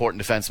most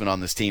important defenseman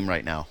on this team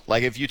right now.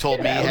 Like, if you told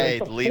me, hey,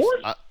 the Leafs...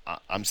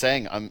 I'm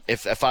saying,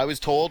 if I was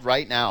told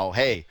right now,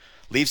 hey,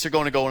 Leafs are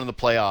going to go into the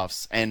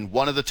playoffs and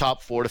one of the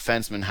top 4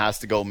 defensemen has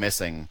to go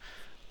missing,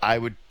 I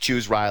would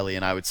choose Rielly,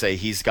 and I would say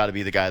he's got to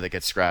be the guy that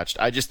gets scratched.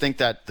 I just think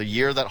that the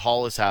year that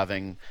Hall is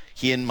having,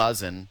 he and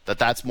Muzzin,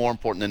 that's more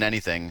important than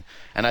anything.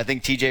 And I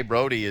think TJ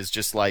Brody is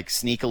just, like,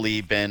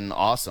 sneakily been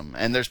awesome.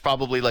 And there's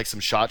probably, like,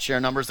 some shot share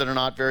numbers that are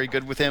not very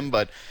good with him,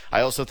 but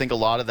I also think a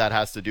lot of that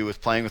has to do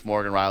with playing with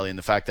Morgan Rielly and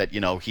the fact that, you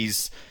know,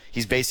 he's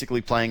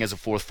basically playing as a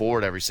fourth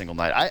forward every single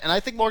night. And I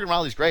think Morgan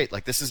Rielly's great.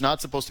 Like, this is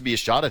not supposed to be a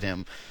shot at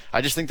him.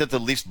 I just think that the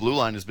Leafs blue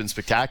line has been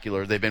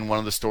spectacular. They've been one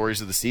of the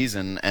stories of the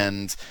season.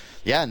 And,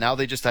 yeah, now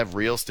they just have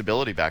real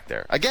stability back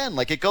there. Again,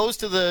 like, it goes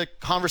to the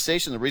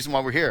conversation, the reason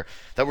why we're here,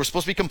 that we're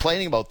supposed to be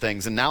complaining about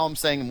things. And now I'm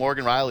saying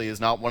Morgan Rielly is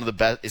not one of the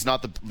best, is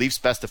not the Leafs'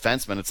 best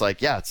defenseman. It's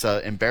like, yeah, it's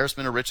an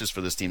embarrassment of riches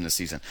for this team this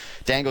season.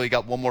 Dangle, you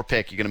got one more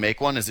pick. You going to make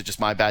one? Is it just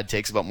my bad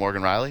takes about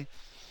Morgan Rielly?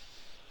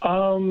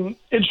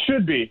 It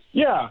should be.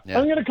 Yeah.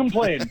 I'm going to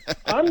complain.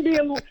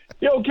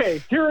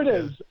 Okay, here it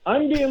is.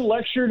 I'm being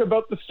lectured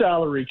about the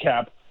salary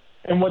cap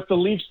and what the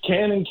Leafs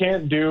can and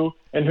can't do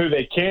and who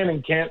they can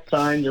and can't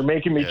sign. You're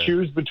making me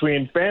choose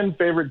between fan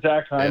favorite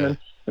Zach Hyman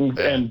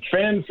and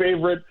fan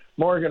favorite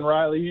Morgan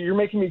Rielly. You're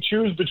making me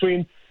choose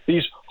between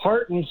these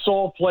heart and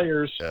soul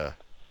players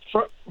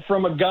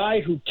from a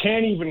guy who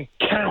can't even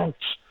count.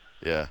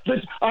 Yeah.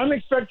 I'm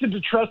expected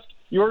to trust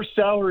your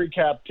salary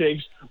cap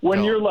takes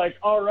when you're like,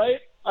 all right,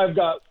 I've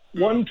got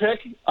one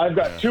pick, I've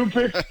got two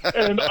picks,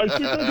 and I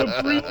think I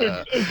have 3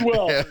 picks as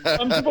well.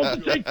 I'm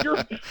supposed to take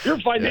your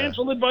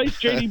financial advice,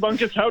 JD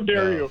Bunkus. How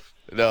dare you?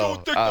 No.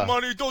 Don't take the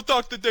money. Don't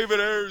talk to David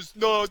Ayers.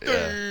 No.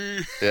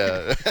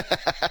 Yeah.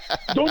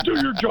 Don't do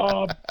your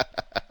job.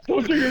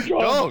 Don't do your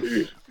job.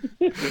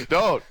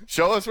 Don't.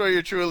 Show us where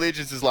your true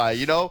allegiances lie.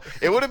 You know,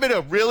 it would have been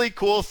a really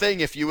cool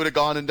thing if you would have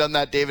gone and done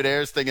that David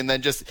Ayers thing and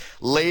then just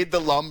laid the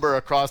lumber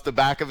across the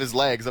back of his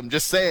legs. I'm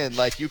just saying,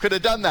 like, you could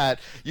have done that.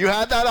 You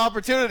had that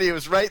opportunity. It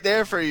was right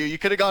there for you. You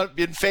could have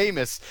been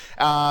famous.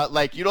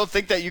 You don't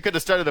think that you could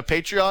have started a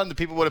Patreon? The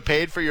people would have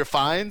paid for your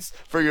fines,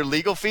 for your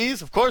legal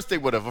fees? Of course they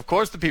would have. Of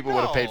course the people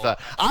would have paid for that.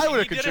 I would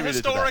have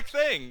contributed to that.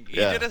 He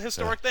did a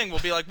historic thing. We'll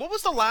be like, what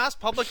was the last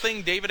public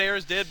thing David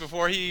Ayers did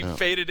before he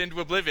faded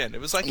into oblivion?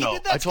 It was like he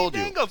did that Steve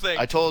Dangle thing.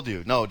 I told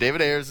you. No, David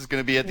Ayers is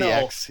going to be at the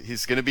X.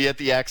 He's going to be at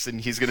the X,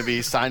 and he's going to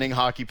be signing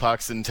hockey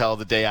pucks until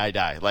the day I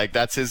die. Like,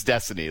 that's his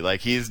destiny.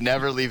 Like, he's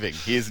never leaving.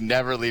 He's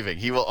never leaving.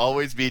 He will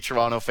always be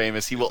Toronto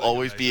famous. He will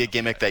always be a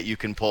gimmick that you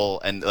can pull,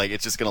 and, like,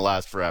 it's just going to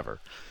last forever.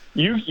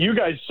 You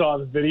guys saw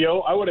the video.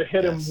 I would have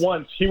hit him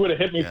once. He would have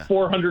hit me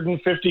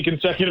 450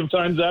 consecutive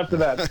times after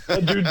that.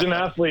 That dude's an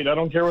athlete. I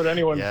don't care what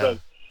anyone says.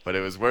 But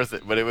it was worth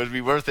it. But it would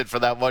be worth it for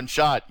that one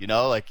shot, you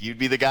know? Like, you'd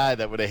be the guy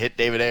that would have hit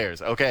David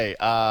Ayers. Okay,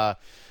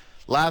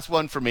 last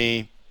one for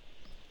me.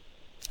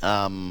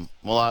 We're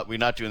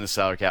not doing the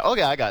salary cap.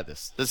 Okay, I got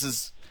this.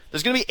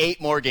 There's going to be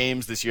 8 more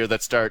games this year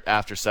that start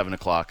after 7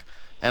 o'clock.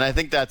 And I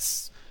think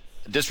that's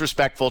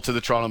disrespectful to the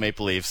Toronto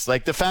Maple Leafs.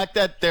 Like, the fact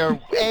that they're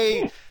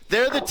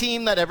the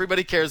team that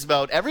everybody cares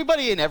about.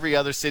 Everybody in every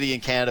other city in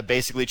Canada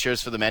basically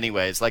cheers for them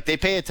anyways. Like, they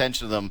pay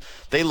attention to them.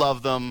 They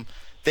love them.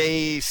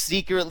 They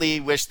secretly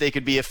wish they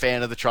could be a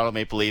fan of the Toronto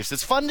Maple Leafs.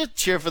 It's fun to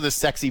cheer for the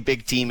sexy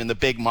big team in the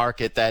big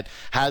market that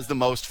has the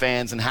most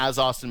fans and has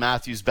Austin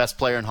Matthews, best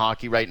player in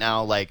hockey right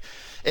now. Like,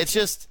 it's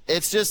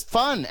just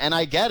fun, and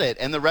I get it.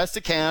 And the rest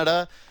of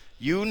Canada,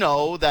 you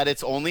know that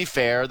it's only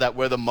fair that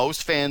where the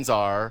most fans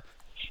are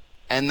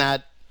and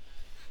that,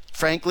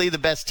 frankly, the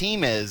best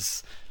team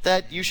is,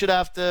 that you should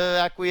have to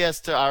acquiesce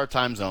to our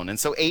time zone. And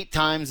so 8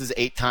 times is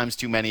 8 times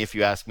too many, if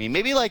you ask me.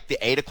 Maybe like the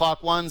 8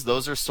 o'clock ones,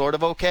 those are sort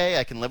of okay.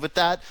 I can live with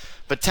that.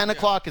 But 10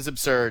 o'clock is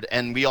absurd,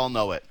 and we all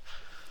know it.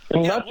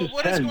 And not just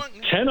 10.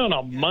 10 on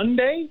a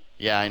Monday?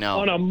 Yeah, I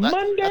know. On a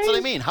Monday? That's what I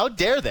mean. How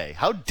dare they?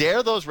 How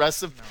dare those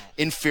rest of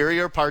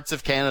inferior parts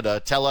of Canada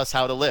tell us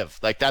how to live?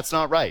 Like, that's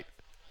not right.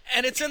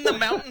 And it's in the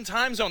mountain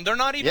time zone. They're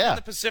not even in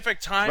the Pacific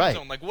time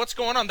zone. Like, what's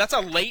going on? That's a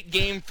late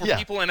game for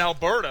people in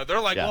Alberta. They're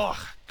like, oh,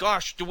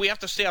 gosh, do we have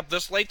to stay up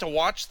this late to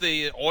watch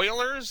the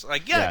Oilers?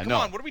 Like, come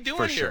on, what are we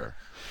doing here? Sure.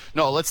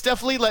 No, let's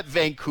definitely let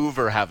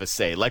Vancouver have a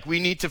say. Like, we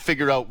need to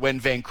figure out when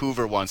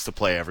Vancouver wants to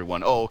play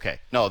everyone. Oh, okay.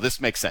 No, this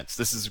makes sense.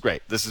 This is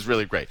great. This is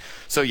really great.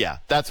 So, yeah,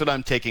 that's what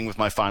I'm taking with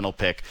my final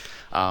pick.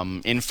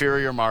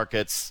 Inferior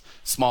markets,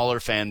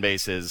 smaller fan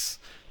bases,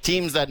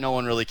 teams that no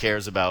one really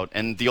cares about,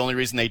 and the only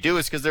reason they do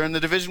is because they're in the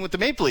division with the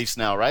Maple Leafs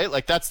now, right?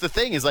 Like, that's the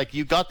thing, is like,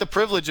 you got the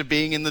privilege of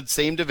being in the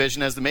same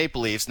division as the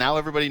Maple Leafs. Now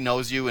everybody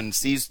knows you and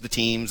sees the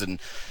teams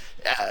and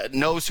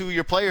knows who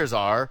your players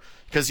are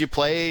because you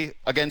play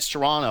against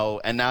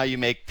Toronto, and now you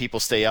make people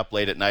stay up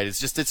late at night.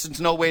 It's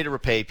no way to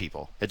repay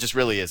people. It just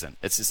really isn't.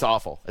 It's just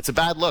awful. It's a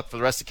bad look for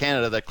the rest of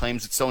Canada that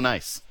claims it's so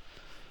nice.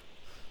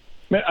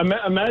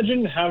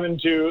 Imagine having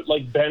to,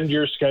 like, bend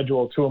your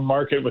schedule to a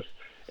market with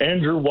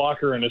Andrew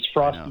Walker and his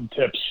frosted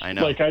tips. I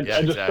know. Like, I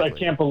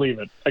can't believe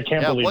it. I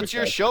can't believe it. What's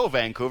your show,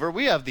 Vancouver?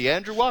 We have the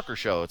Andrew Walker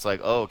show. It's like,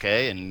 oh,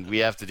 okay, and we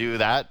have to do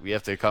that. We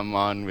have to come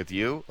on with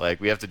you.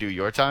 Like, we have to do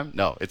your time.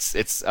 No,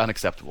 it's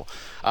unacceptable.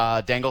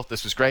 Dangle,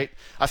 this was great.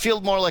 I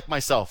feel more like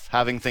myself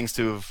having things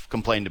to have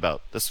complained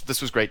about.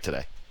 This was great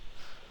today.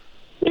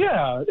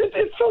 Yeah,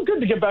 it felt good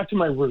to get back to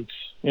my roots,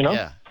 you know?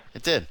 Yeah,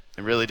 it did.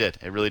 It really did.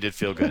 It really did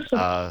feel good.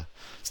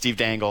 Steve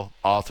Dangle,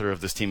 author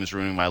of This Team Is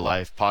Ruining My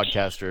Life,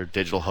 podcaster,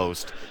 digital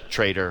host,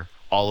 trader,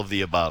 all of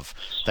the above.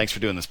 Thanks for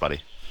doing this,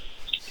 buddy.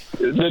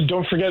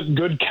 Don't forget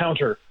good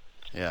counter.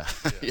 Yeah,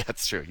 yeah,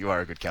 that's true. You are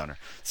a good counter.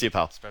 See you,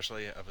 pal.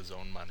 Especially of his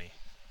own money.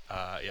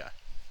 Yeah.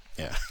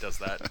 Does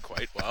that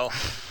quite well.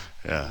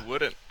 Yeah. Who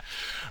wouldn't?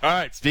 All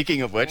right.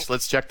 Speaking of which,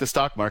 let's check the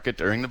stock market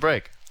during the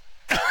break.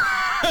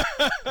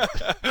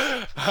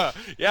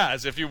 Yeah,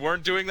 as if you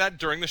weren't doing that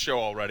during the show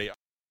already.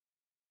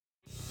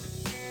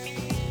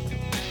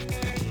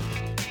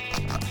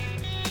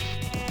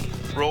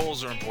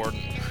 Roles are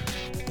important.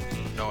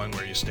 knowing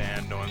where you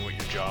stand, knowing what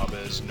your job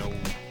is, know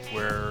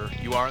where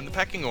you are in the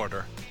pecking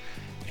order.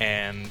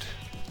 And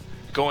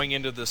going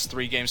into this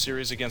 3-game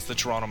series against the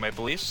Toronto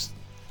Maple Leafs,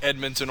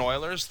 Edmonton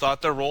Oilers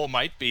thought their role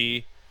might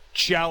be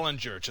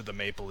challenger to the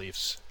Maple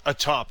Leafs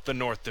atop the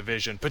North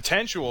Division.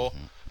 Potential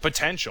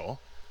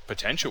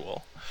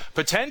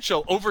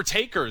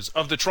overtakers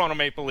of the Toronto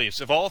Maple Leafs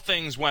if all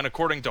things went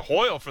according to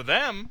Hoyle for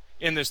them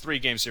in this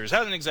 3-game series.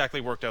 Hasn't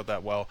exactly worked out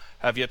that well.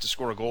 Have yet to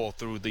score a goal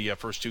through the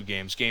first 2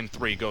 games. Game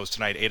 3 goes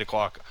tonight, 8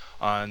 o'clock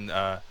on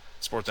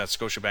Sportsnet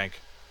Scotiabank,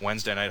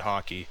 Wednesday Night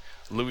Hockey.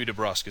 Louie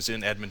DeBrusk is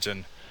in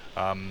Edmonton.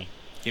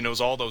 He knows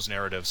all those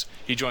narratives.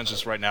 He joins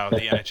us right now at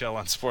the NHL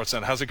on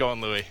Sportsnet. How's it going,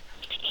 Louie?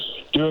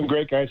 Doing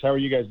great, guys. How are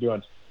you guys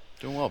doing?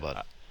 Doing well,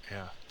 bud.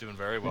 Yeah, doing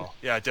very well.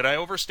 Yeah, did I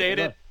overstate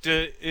it?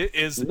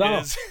 Is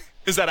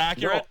that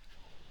accurate?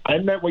 No. I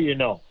meant what you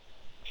know.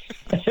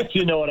 If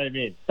you know what I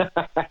mean.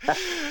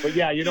 But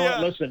yeah, you know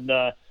what? Listen,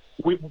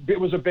 it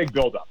was a big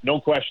build-up.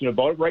 No question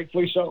about it,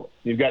 rightfully so.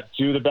 You've got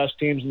 2 of the best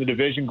teams in the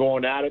division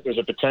going at it. There's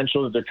a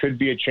potential that there could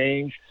be a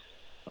change.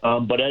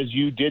 But as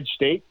you did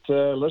state,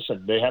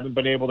 listen, they haven't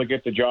been able to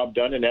get the job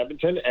done in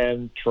Edmonton,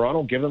 and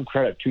Toronto, give them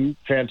credit, 2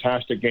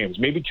 fantastic games,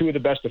 maybe 2 of the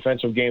best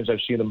defensive games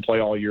I've seen them play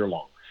all year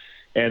long.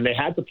 And they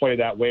had to play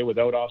that way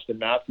without Austin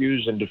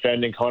Matthews and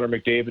defending Connor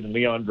McDavid and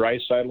Leon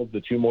Draisaitl, the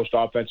 2 most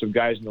offensive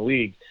guys in the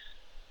league.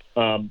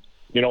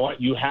 You know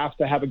what? You have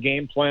to have a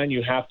game plan.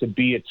 You have to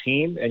be a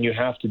team, and you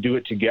have to do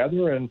it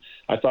together. And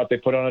I thought they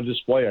put on a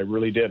display. I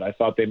really did. I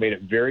thought they made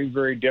it very,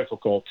 very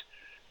difficult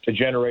to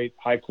generate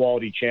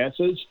high-quality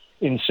chances.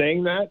 In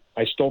saying that,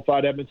 I still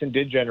thought Edmonton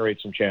did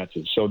generate some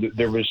chances. So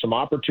there was some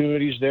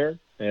opportunities there.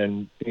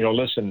 And, you know,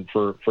 listen,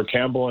 for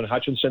Campbell and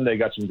Hutchinson, they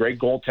got some great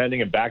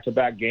goaltending in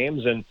back-to-back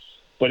games.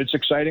 But it's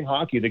exciting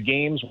hockey. The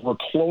games were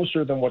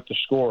closer than what the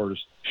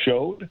scores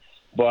showed,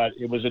 but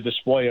it was a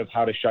display of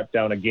how to shut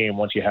down a game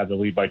once you had the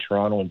lead by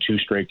Toronto in 2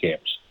 straight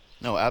games.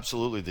 No,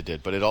 absolutely they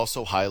did. But it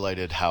also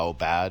highlighted how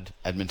bad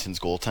Edmonton's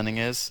goaltending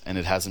is, and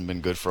it hasn't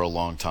been good for a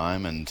long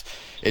time. And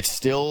it's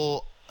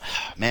still...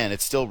 Man,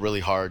 it's still really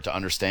hard to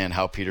understand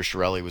how Peter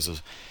Chiarelli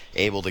was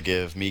able to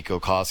give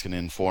Mikko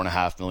Koskinen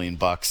 $4.5 million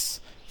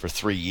for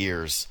 3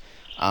 years,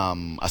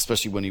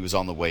 especially when he was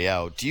on the way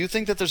out. Do you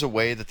think that there's a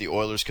way that the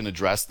Oilers can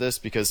address this?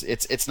 Because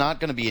it's not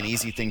going to be an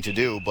easy thing to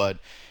do, but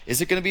is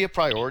it going to be a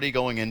priority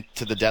going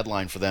into the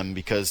deadline for them?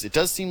 Because it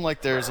does seem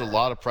like there's a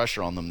lot of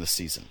pressure on them this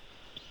season.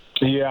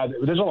 Yeah,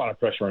 there's a lot of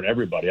pressure on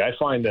everybody. I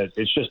find that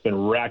it's just been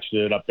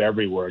ratcheted up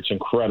everywhere. It's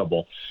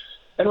incredible.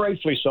 And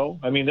rightfully so.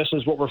 I mean, this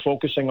is what we're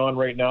focusing on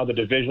right now. The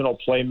divisional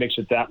play makes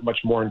it that much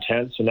more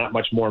intense and that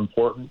much more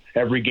important.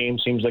 Every game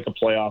seems like a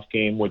playoff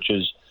game, which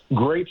is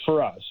great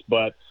for us,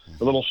 but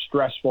a little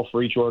stressful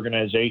for each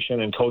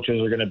organization, and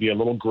coaches are going to be a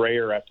little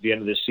grayer after the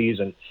end of the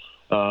season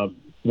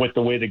with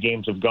the way the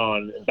games have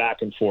gone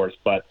back and forth.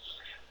 But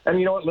and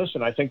you know what?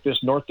 Listen, I think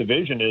this North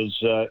Division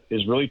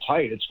is really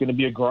tight. It's going to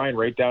be a grind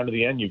right down to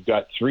the end. You've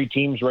got 3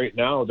 teams right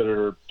now that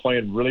are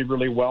playing really,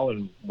 really well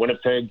in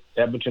Winnipeg,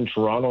 Edmonton,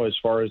 Toronto, as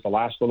far as the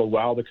last little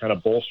while to kind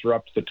of bolster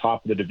up to the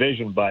top of the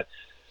division. But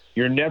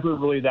you're never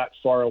really that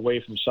far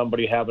away from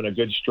somebody having a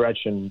good stretch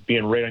and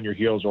being right on your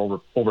heels or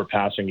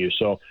overpassing you.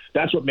 So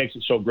that's what makes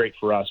it so great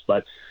for us.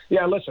 But,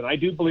 yeah, listen, I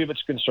do believe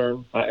it's a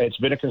concern. It's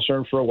been a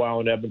concern for a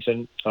while in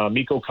Edmonton.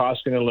 Mikko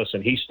Koskinen,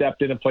 listen, he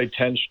stepped in and played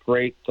 10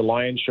 straight, the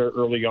lion's share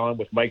early on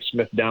with Mike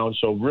Smith down.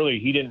 So, really,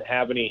 he didn't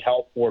have any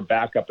help or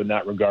backup in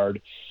that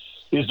regard.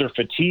 Is there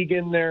fatigue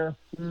in there?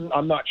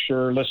 I'm not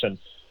sure. Listen,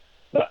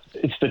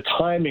 it's the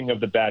timing of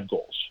the bad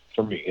goals.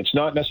 For me, it's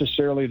not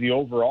necessarily the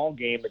overall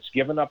game. It's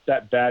giving up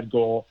that bad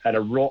goal at a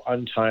real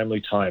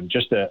untimely time,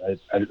 just a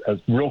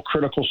real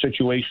critical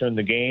situation in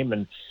the game.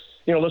 And,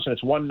 you know, listen,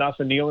 it's 1-0.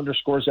 Nylander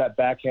scores that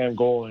backhand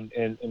goal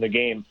in the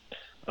game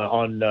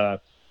on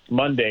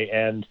Monday.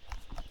 And,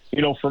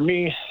 you know, for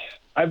me,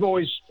 I've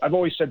always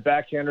said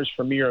backhanders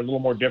for me are a little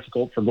more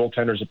difficult for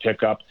goaltenders to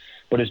pick up.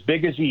 But as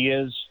big as he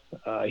is,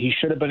 he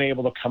should have been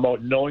able to come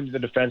out knowing the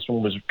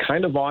defenseman was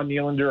kind of on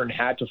Nylander and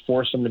had to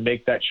force him to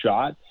make that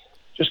shot.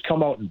 Just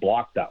come out and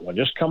block that one.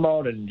 Just come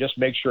out and just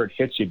make sure it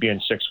hits you being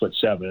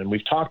 6'7". And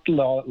we've talked a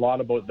lot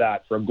about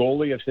that. For a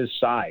goalie of his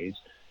size,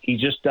 he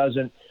just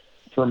doesn't,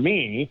 for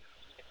me,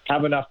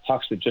 have enough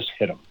pucks that just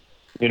hit him.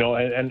 You know,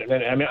 and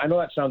I mean, I know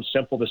that sounds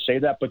simple to say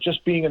that, but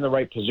just being in the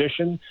right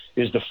position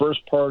is the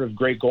first part of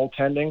great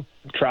goaltending,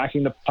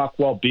 tracking the puck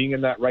well, being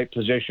in that right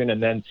position,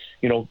 and then,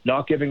 you know,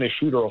 not giving the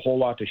shooter a whole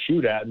lot to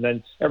shoot at. And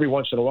then every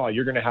once in a while,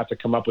 you're going to have to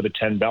come up with a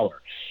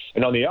 10-beller.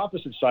 And on the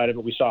opposite side of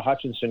it, we saw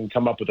Hutchinson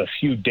come up with a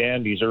few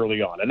dandies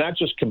early on, and that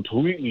just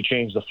completely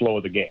changed the flow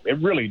of the game.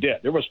 It really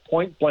did. There was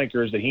point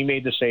blankers that he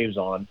made the saves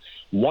on.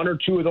 1 or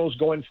 2 of those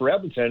going for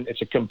Edmonton,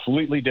 it's a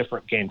completely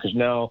different game because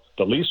now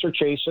the Leafs are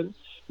chasing,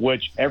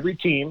 which every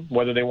team,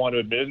 whether they want to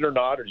admit it or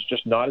not, is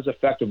just not as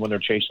effective when they're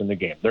chasing the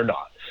game. They're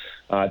not.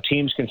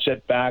 Teams can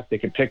sit back, they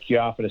can pick you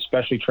off, and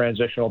especially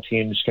transitional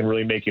teams can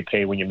really make you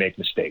pay when you make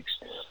mistakes.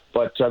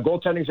 But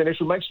goaltending is an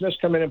issue. Mike Smith's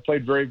come in and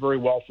played very, very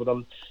well for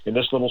them in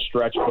this little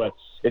stretch, but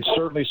it's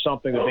certainly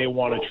something that they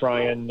want to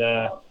try and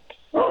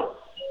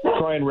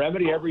try and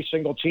remedy. Every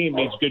single team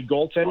needs good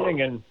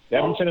goaltending, and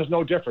Edmonton is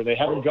no different. They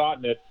haven't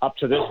gotten it up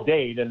to this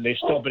date, and they've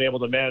still been able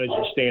to manage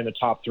and stay in the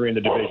top 3 in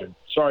the division.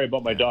 Sorry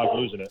about my dog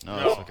losing it. No,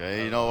 it's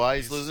okay. You know why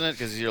he's losing it?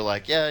 Because you're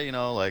like, yeah,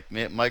 like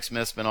Mike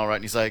Smith's been all right,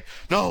 and he's like,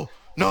 no,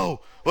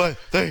 but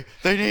they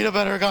need a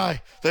better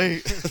guy.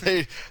 They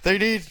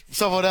need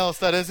someone else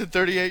that isn't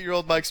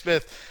 38-year-old Mike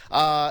Smith.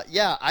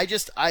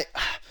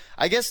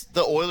 I guess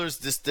the Oilers,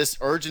 this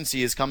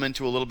urgency has come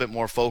into a little bit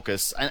more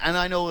focus. And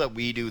I know that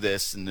we do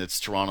this, and it's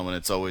Toronto, and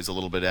it's always a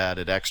little bit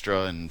added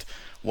extra and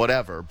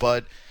whatever.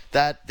 But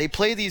that they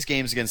play these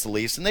games against the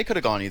Leafs, and they could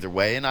have gone either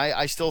way. And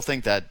I still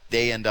think that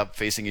they end up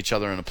facing each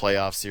other in a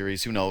playoff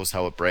series. Who knows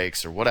how it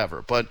breaks or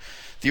whatever. But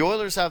the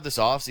Oilers have this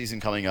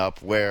offseason coming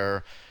up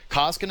where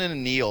Koskinen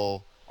and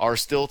Neal are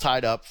still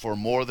tied up for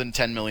more than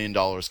 $10 million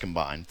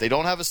combined. They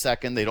don't have a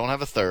second. They don't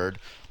have a third.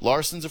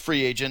 Larson's a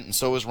free agent, and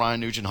so is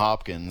Ryan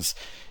Nugent-Hopkins.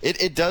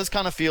 It does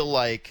kind of feel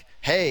like,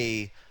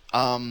 hey,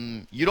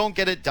 you don't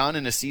get it done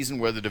in a season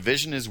where the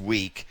division is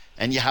weak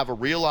and you have a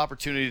real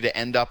opportunity to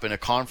end up in a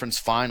conference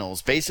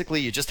finals.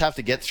 Basically, you just have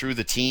to get through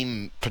the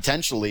team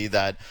potentially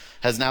that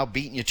has now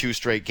beaten you 2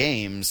 straight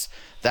games.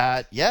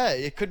 That, yeah,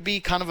 it could be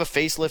kind of a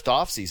facelift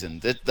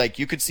offseason. That, like,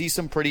 you could see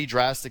some pretty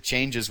drastic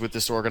changes with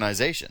this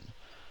organization.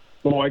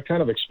 Well, I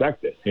kind of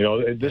expect it.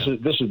 This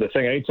is the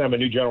thing. Anytime a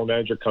new general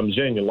manager comes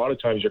in, a lot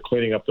of times you're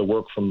cleaning up the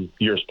work from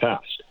years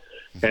past.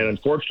 Mm-hmm. And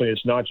unfortunately,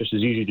 it's not just as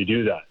easy to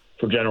do that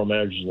for general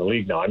managers in the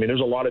league now. I mean, there's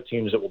a lot of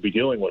teams that will be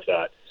dealing with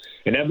that.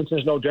 And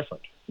Edmonton's no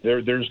different.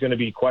 There's going to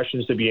be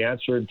questions to be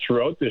answered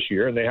throughout this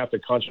year, and they have to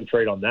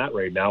concentrate on that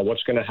right now.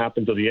 What's going to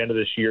happen till the end of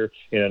this year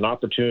in an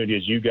opportunity,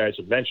 as you guys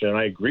have mentioned, and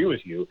I agree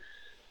with you.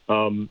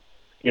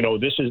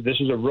 This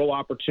is a real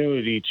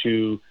opportunity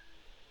to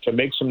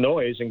make some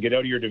noise and get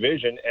out of your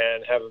division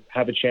and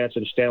have a chance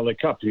at a Stanley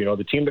Cup.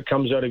 The team that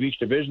comes out of each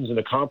division in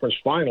the conference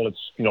final, it's,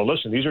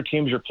 listen, these are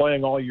teams you're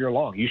playing all year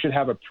long. You should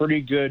have a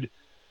pretty good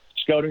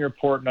scouting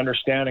report and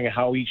understanding of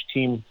how each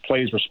team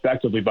plays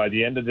respectively by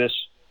the end of this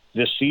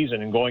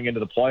season and going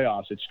into the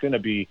playoffs. It's going to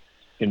be,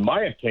 in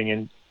my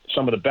opinion,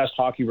 some of the best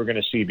hockey we're going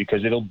to see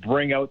because it'll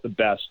bring out the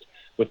best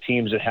with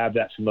teams that have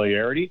that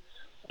familiarity.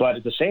 But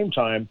at the same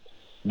time,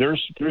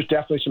 there's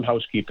definitely some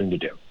housekeeping to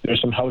do.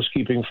 There's some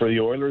housekeeping for the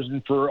Oilers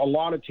and for a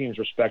lot of teams,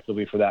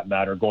 respectively, for that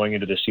matter, going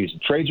into this season.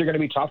 Trades are going to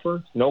be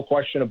tougher, no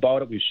question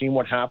about it. We've seen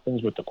what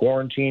happens with the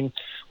quarantine,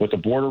 with the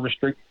border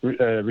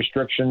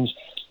restrictions,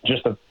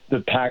 just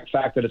the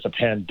fact that it's a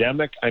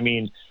pandemic. I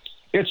mean,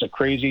 it's a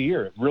crazy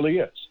year. It really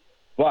is.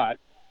 But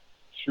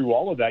through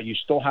all of that, you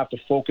still have to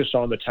focus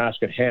on the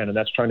task at hand, and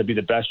that's trying to be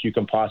the best you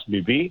can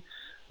possibly be.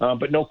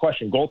 But no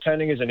question,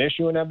 goaltending is an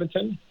issue in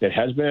Edmonton. It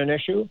has been an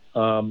issue.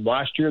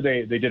 Last year,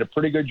 they did a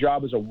pretty good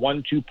job as a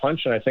 1-2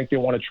 punch, and I think they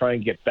want to try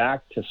and get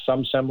back to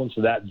some semblance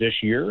of that this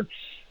year.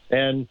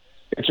 And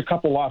it's a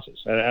couple losses.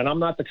 And I'm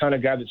not the kind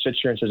of guy that sits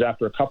here and says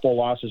after a couple of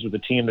losses with a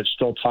team that's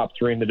still top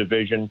 3 in the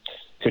division,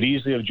 could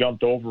easily have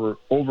jumped over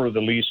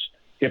the Leafs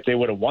if they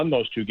would have won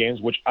those 2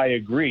 games, which I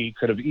agree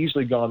could have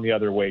easily gone the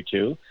other way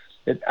too.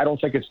 I don't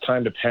think it's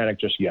time to panic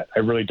just yet. I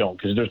really don't,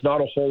 because there's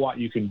not a whole lot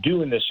you can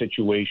do in this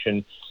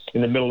situation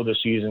in the middle of the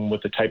season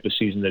with the type of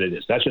season that it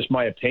is. That's just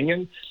my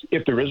opinion.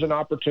 If there is an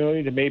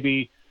opportunity to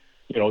maybe,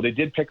 they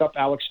did pick up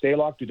Alex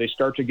Stalock. Do they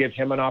start to give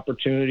him an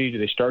opportunity? Do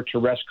they start to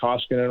rest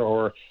Koskinen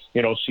or,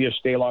 see if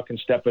Stalock can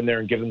step in there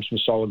and give him some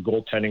solid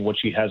goaltending, which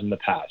he has in the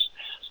past?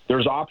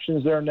 There's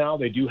options there now.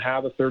 They do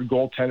have a third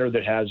goaltender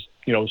that has,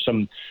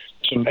 some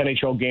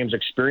NHL games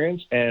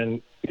experience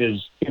and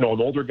is, an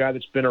older guy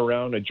that's been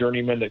around, a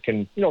journeyman that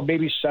can,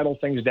 maybe settle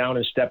things down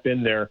and step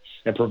in there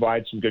and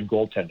provide some good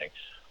goaltending.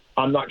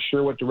 I'm not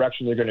sure what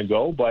direction they're going to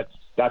go, but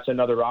that's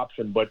another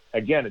option. But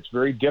again, it's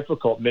very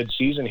difficult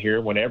mid-season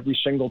here when every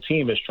single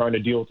team is trying to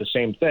deal with the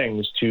same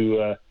things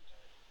to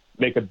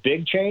make a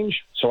big change.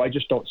 So I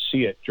just don't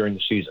see it during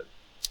the season.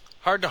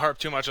 Hard to harp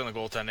too much on the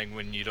goaltending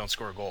when you don't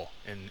score a goal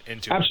in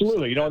 2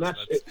 Absolutely. games.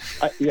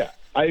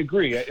 I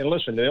agree. And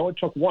listen, they only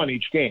took 1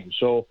 each game.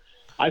 So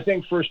I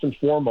think first and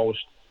foremost,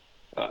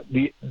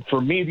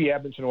 for me, the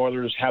Edmonton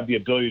Oilers have the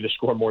ability to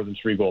score more than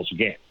 3 goals a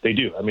game. They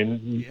do. I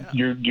mean,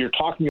 you're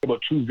talking about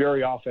 2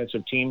 very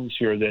offensive teams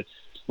here that,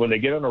 when they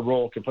get on a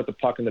roll, can put the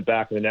puck in the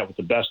back of the net with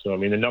the best of them. I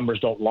mean, the numbers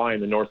don't lie in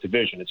the North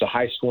Division. It's a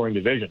high-scoring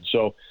division.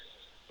 So,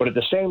 but at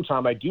the same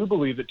time, I do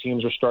believe that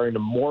teams are starting to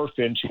morph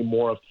into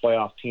more of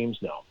playoff teams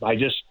now. I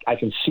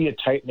can see it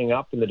tightening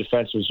up in the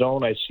defensive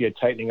zone. I see it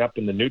tightening up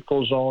in the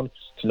neutral zone.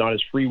 It's not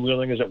as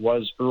freewheeling as it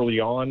was early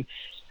on.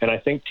 And I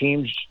think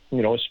teams,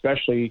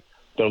 especially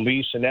the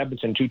Leafs and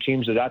Edmonton, 2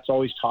 teams that's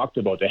always talked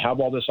about. They have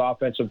all this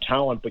offensive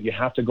talent, but you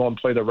have to go and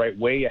play the right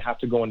way. You have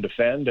to go and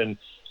defend. And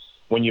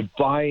when you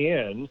buy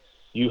in,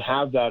 you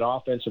have that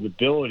offensive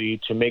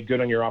ability to make good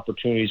on your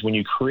opportunities when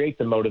you create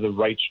them out of the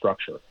right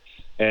structure.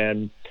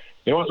 And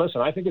you know what? Listen,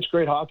 I think it's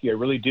great hockey. I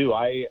really do.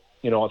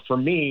 For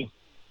me,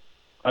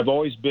 I've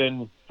always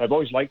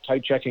liked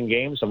tight checking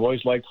games. I've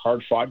always liked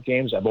hard fought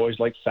games. I've always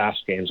liked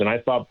fast games. And I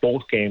thought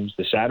both games,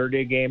 the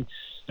Saturday game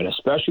and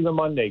especially the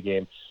Monday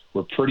game,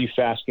 were pretty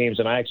fast games,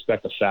 and I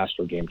expect a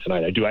faster game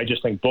tonight. I do. I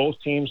just think both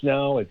teams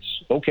now,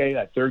 it's okay,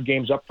 that third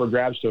game's up for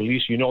grabs, so at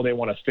least you know they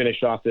want to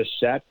finish off this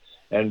set.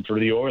 And for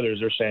the Oilers,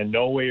 they're saying,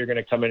 no way you're going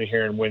to come in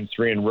here and win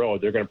 3 in a row.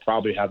 They're going to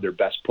probably have their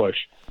best push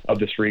of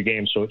the 3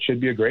 games, so it should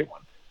be a great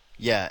one.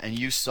 Yeah, and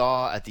you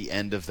saw at the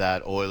end of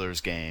that Oilers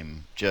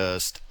game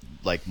just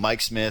like Mike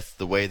Smith,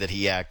 the way that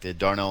he acted,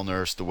 Darnell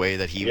Nurse, the way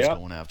that he was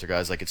going after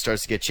guys. Like, it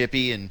starts to get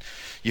chippy, and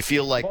you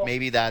feel like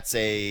maybe that's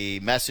a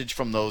message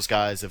from those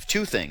guys of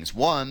 2 things.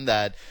 One,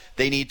 that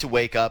they need to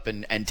wake up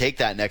and take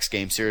that next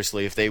game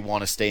seriously if they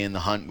want to stay in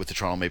the hunt with the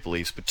Toronto Maple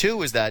Leafs. But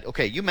 2 is that,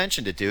 okay, you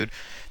mentioned it, dude,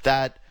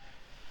 that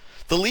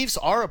the Leafs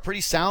are a pretty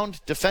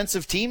sound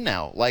defensive team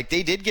now. Like,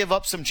 they did give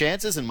up some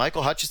chances, and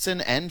Michael Hutchinson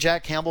and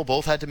Jack Campbell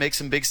both had to make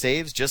some big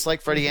saves, just like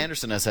Freddie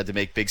Anderson has had to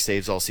make big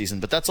saves all season.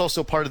 But that's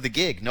also part of the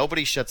gig.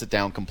 Nobody shuts it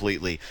down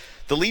completely.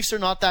 The Leafs are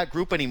not that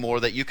group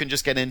anymore that you can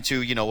just get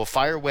into, a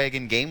fire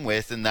wagon game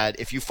with, and that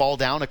if you fall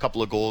down a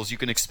couple of goals, you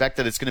can expect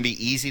that it's going to be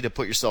easy to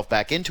put yourself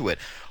back into it.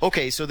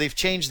 Okay, so they've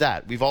changed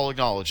that. We've all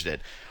acknowledged it.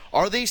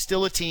 Are they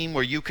still a team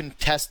where you can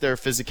test their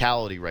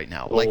physicality right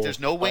now? Like, there's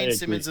no Wayne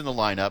Simmons in the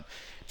lineup.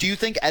 Do you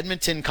think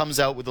Edmonton comes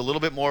out with a little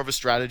bit more of a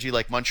strategy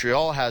like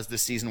Montreal has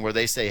this season, where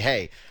they say,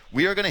 hey,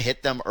 we are going to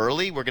hit them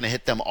early, we're going to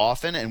hit them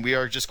often, and we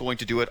are just going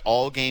to do it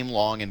all game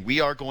long, and we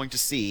are going to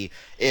see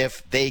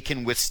if they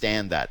can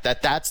withstand that?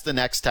 That's the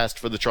next test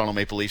for the Toronto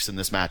Maple Leafs in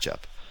this matchup.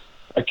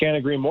 I can't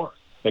agree more.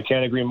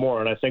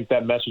 And I think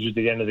that message at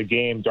the end of the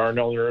game,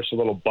 Darnell Nurse, a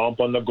little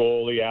bump on the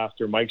goalie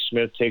after Mike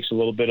Smith takes a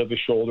little bit of a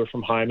shoulder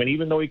from Hyman.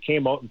 Even though he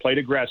came out and played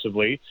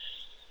aggressively,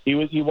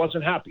 he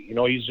wasn't happy.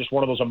 He's just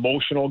one of those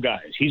emotional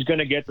guys. He's going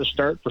to get the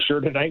start for sure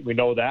tonight. We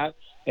know that.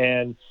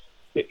 And,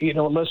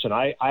 listen,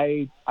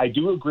 I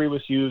do agree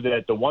with you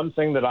that the one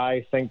thing that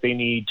I think they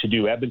need to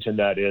do, Edmonton,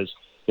 that is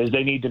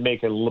they need to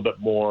make it a little bit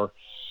more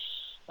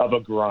of a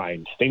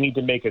grind. They need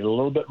to make it a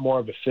little bit more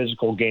of a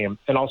physical game.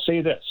 And I'll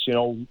say this,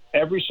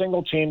 every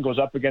single team goes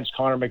up against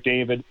Connor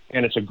McDavid,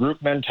 and it's a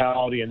group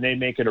mentality, and they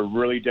make it a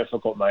really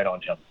difficult night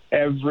on him.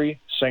 Every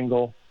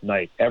single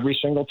night. Every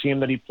single team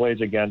that he plays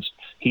against,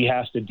 he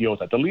has to deal with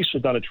that. The Leafs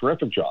have done a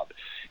terrific job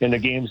in the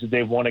games that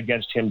they've won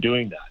against him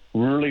doing that,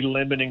 really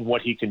limiting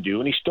what he can do.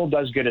 And he still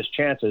does get his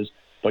chances,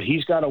 but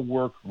he's got to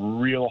work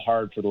real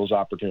hard for those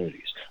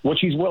opportunities, which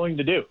he's willing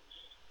to do.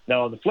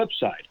 Now, on the flip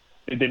side,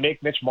 did they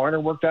make Mitch Marner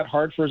work that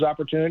hard for his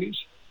opportunities?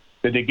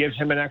 Did they give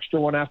him an extra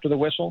one after the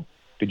whistle?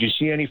 Did you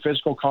see any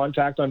physical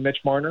contact on Mitch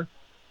Marner,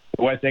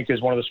 who I think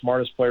is one of the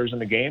smartest players in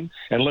the game?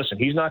 And listen,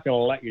 he's not going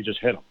to let you just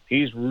hit him.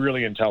 He's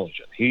really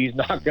intelligent. He's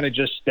not going to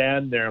just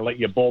stand there and let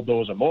you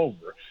bulldoze him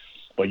over.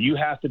 But you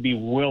have to be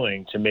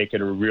willing to make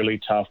it a really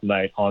tough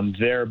night on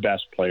their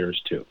best players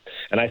too.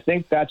 And I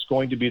think that's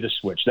going to be the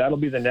switch. That'll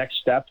be the next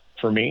step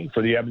for me,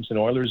 for the Edmonton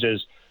Oilers,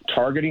 is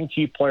targeting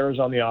key players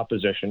on the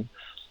opposition.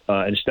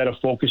 Instead of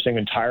focusing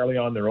entirely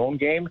on their own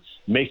game,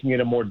 making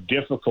it a more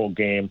difficult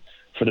game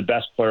for the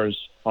best players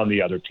on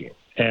the other team.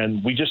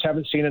 And we just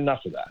haven't seen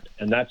enough of that.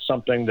 And that's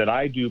something that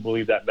I do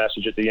believe that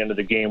message at the end of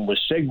the game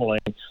was signaling.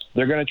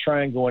 They're going to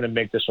try and go in and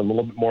make this a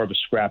little bit more of a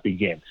scrappy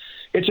game.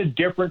 It's a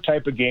different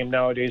type of game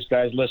nowadays,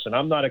 guys. Listen,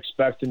 I'm not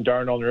expecting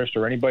Darnell Nurse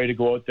or anybody to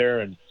go out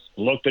there and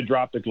look to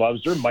drop the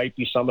gloves. There might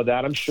be some of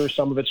that. I'm sure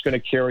some of it's going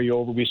to carry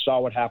over. We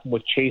saw what happened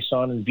with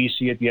Chason and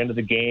VC at the end of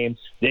the game.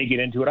 They get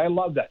into it. I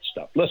love that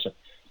stuff. Listen.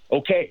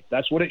 Okay,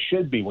 that's what it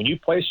should be. When you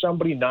play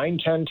somebody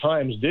 9-10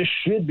 times, this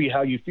should be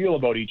how you feel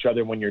about each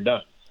other when you're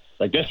done.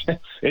 Like this,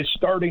 it's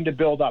starting to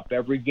build up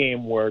every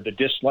game where the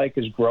dislike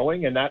is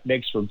growing, and that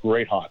makes for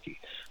great hockey.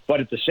 But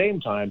at the same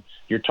time,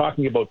 you're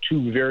talking about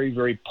 2 very,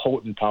 very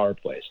potent power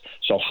plays.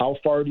 So how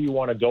far do you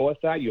want to go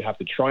with that? You have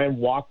to try and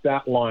walk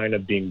that line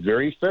of being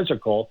very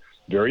physical,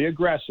 very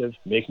aggressive,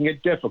 making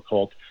it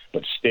difficult,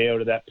 but stay out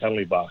of that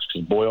penalty box.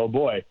 Because boy, oh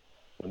boy,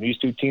 when these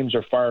 2 teams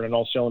are firing on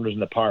all cylinders in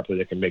the power play,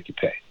 they can make you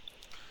pay.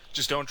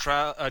 Just don't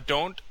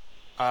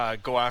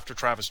go after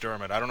Travis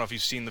Dermott. I don't know if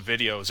you've seen the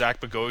video. Zach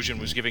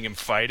Bogosian was giving him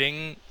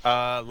fighting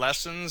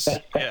lessons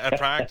at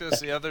practice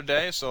the other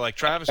day. So,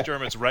 Travis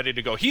Dermott's ready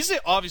to go. He's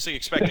obviously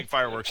expecting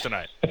fireworks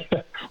tonight.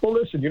 Well,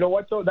 listen, you know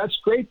what, though? That's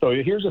great, though.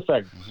 Here's the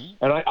thing.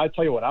 And I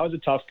tell you what, I was a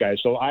tough guy.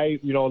 So,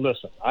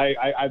 listen,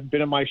 I've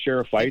been in my share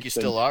of fights. I think you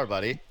still are,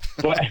 buddy.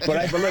 But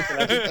I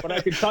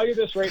can tell you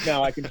this right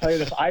now.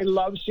 I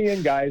love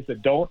seeing guys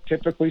that don't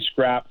typically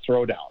scrap,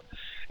 throw down.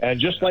 And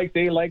just like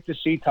they like to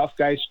see tough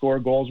guys score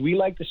goals, we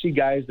like to see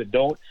guys that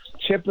don't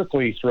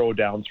typically throw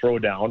down.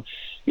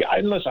 Yeah,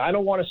 and listen, I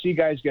don't want to see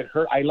guys get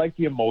hurt. I like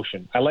the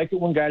emotion. I like it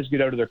when guys get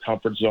out of their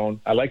comfort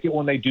zone. I like it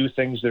when they do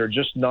things that are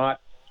just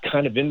not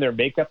kind of in their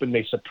makeup and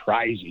they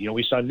surprise you.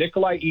 We saw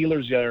Nikolai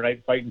Ehlers the other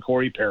night fighting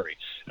Corey Perry,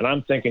 and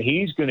I'm thinking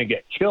he's going to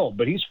get killed,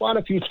 but he's fought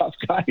a few tough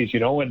guys,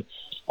 and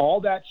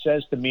all that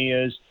says to me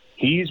is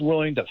he's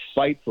willing to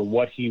fight for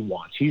what he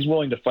wants. He's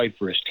willing to fight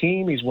for his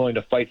team. He's willing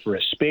to fight for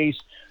his space.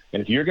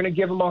 And if you're going to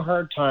give him a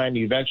hard time,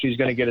 eventually he's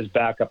going to get his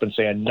back up and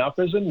say enough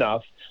is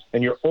enough,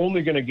 and you're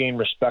only going to gain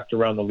respect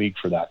around the league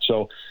for that.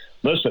 So,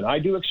 listen, I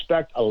do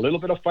expect a little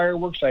bit of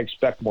fireworks. I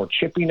expect more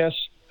chippiness.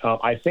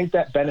 I think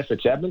that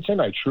benefits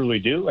Edmonton. I truly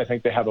do. I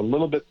think they have a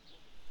little bit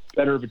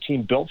better of a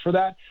team built for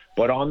that.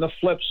 But on the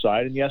flip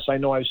side, and yes, I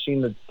know I've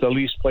seen the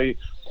Leafs play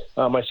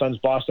my son's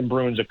Boston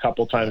Bruins a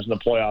couple times in the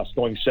playoffs,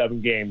 going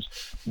 7 games.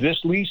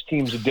 This Leafs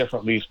team's a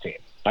different Leafs team.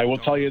 I will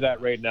tell you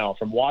that right now.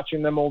 From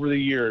watching them over the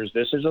years,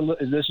 this is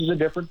a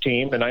different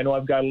team, and I know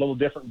I've got a little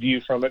different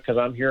view from it because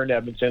I'm here in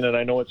Edmonton, and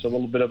I know it's a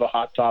little bit of a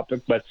hot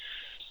topic, but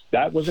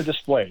that was a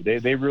display.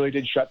 They really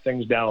did shut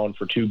things down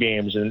for 2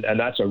 games, and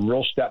that's a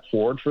real step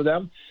forward for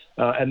them.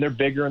 And they're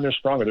bigger and they're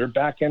stronger. Their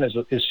back end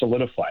is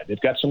solidified.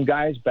 They've got some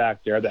guys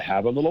back there that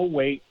have a little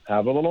weight,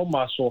 have a little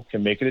muscle,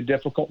 can make it a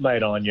difficult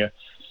night on you.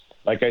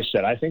 Like I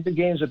said, I think the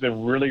games have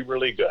been really,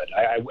 really good.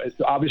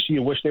 Obviously,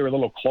 you wish they were a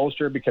little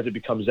closer because it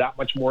becomes that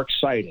much more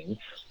exciting.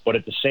 But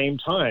at the same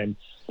time,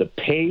 the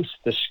pace,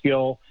 the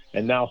skill,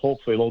 and now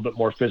hopefully a little bit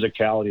more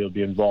physicality will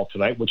be involved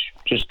tonight, which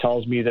just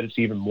tells me that it's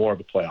even more of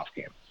a playoff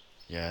game.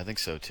 Yeah, I think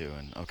so too.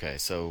 And okay,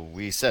 so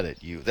we said it.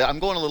 I'm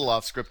going a little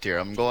off script here.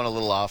 I'm going a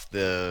little off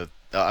the.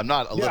 I'm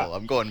not a little.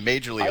 I'm going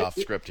majorly off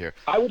script here.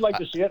 I would like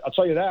to see it. I'll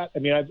tell you that. I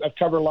mean, I've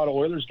covered a lot of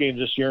Oilers games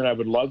this year, and I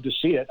would love to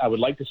see it. I would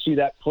like to see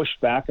that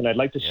pushback, and I'd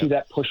like to see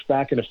that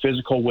pushback in a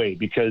physical way,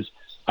 because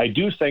I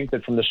do think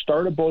that from the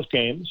start of both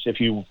games, if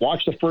you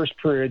watch the first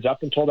periods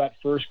up until that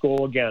first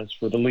goal against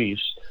for the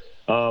Leafs,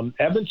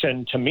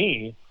 Edmonton, to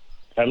me,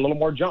 had a little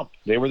more jump.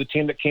 They were the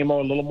team that came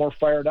out a little more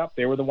fired up.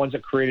 They were the ones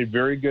that created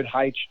very good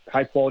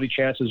high-quality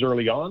chances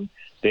early on.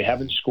 They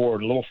haven't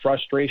scored. A little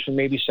frustration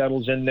maybe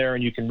settles in there,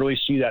 and you can really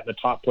see that in the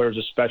top players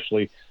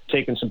especially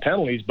taking some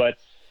penalties. But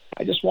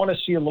I just want to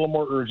see a little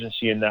more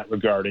urgency in that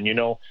regard. And,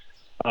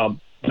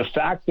 the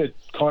fact that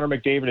Connor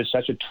McDavid is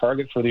such a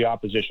target for the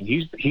opposition,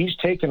 he's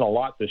taken a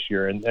lot this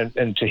year.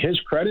 And to his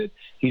credit,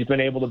 he's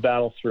been able to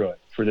battle through it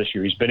for this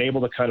year. He's been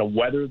able to kind of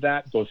weather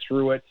that, go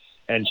through it,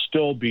 and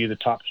still be the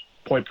top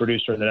point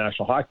producer in the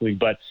National Hockey League.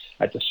 But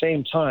at the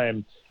same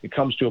time, it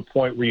comes to a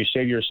point where you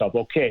say to yourself,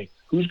 okay,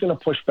 who's going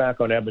to push back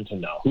on Edmonton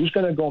now? Who's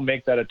going to go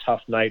make that a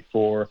tough night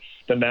for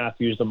the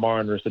Matthews, the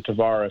Marners, the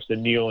Tavares, the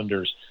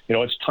Nylanders?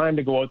 It's time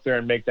to go out there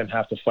and make them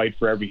have to fight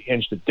for every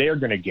inch that they're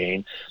going to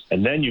gain,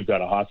 and then you've got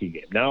a hockey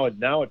game. Now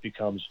it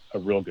becomes a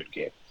real good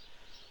game.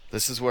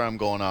 This is where I'm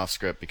going off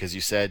script, because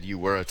you said you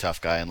were a tough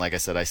guy, and like I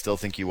said, I still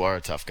think you are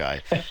a tough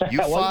guy.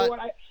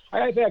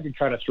 I think I could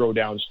kind of throw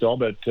down still,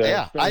 but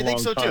yeah, I think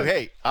so too.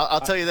 Hey,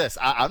 I'll tell you this: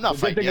 I'm not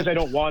fighting. The good thing is I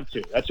don't want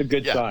to. That's a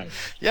good sign.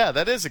 Yeah,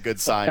 that is a good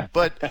sign.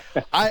 But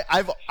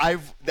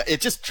it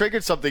just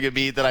triggered something in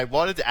me that I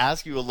wanted to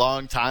ask you a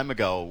long time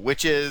ago,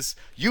 which is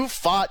you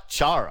fought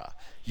Chara.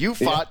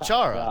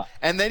 Chara.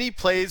 And then he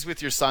plays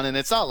with your son, and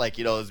it's not like,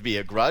 it'd be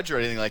a grudge or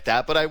anything like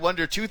that, but I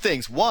wonder 2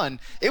 things. One,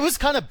 it was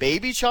kind of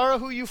baby Chara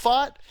who you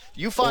fought.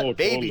 You fought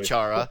baby totally.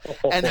 Chara,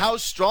 and how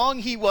strong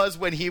he was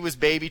when he was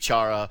baby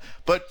Chara.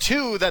 But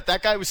 2,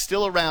 that guy was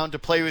still around to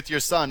play with your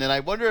son, and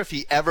I wonder if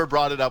he ever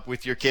brought it up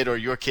with your kid, or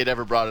your kid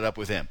ever brought it up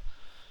with him.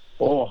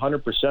 Oh,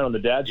 100%. On the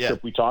dad's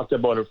trip, we talked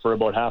about it for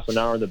about half an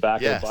hour in the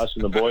back of the bus,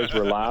 and the boys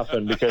were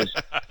laughing because,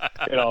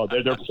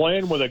 they're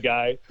playing with a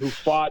guy who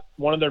fought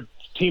one of their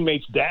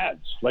teammates' dads.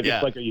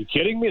 It's like, are you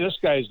kidding me? This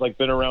guy's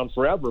been around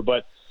forever.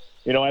 But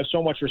I have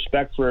so much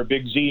respect for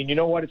Big Z. And you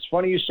know what? It's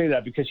funny you say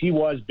that, because he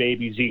was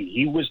baby Z.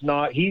 He was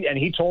not.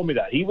 He told me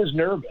that he was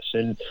nervous.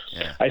 And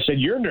I said,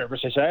 "You're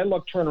nervous?" I said, "I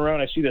turn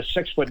around, I see this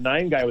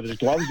 6'9" guy with his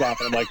gloves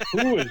off, and I'm like,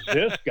 who is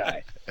this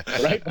guy?"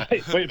 Right?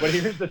 But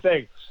here's the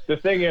thing. The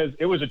thing is,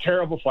 it was a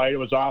terrible fight. It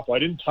was awful. I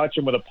didn't touch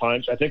him with a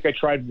punch. I think I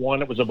tried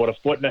one. It was about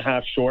 1.5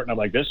 feet short, and I'm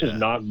like, this is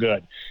not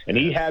good. And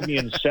he had me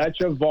in such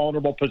a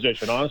vulnerable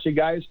position. Honestly,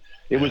 guys,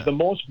 it was the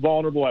most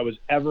vulnerable I was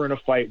ever in a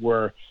fight,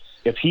 where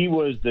if he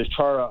was the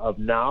Chara of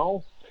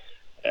now,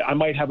 I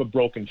might have a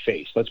broken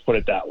face. Let's put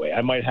it that way.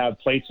 I might have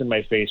plates in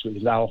my face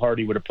with how hard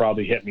he would have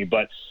probably hit me.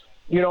 But,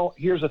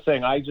 here's the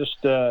thing.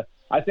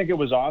 I think it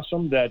was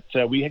awesome that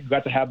we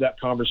got to have that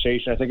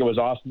conversation. I think it was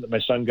awesome that my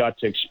son got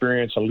to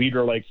experience a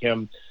leader like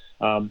him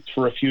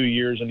for a few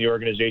years in the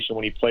organization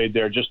when he played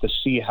there, just to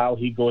see how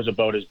he goes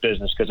about his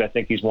business, because I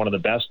think he's one of the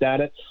best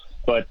at it.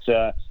 But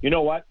you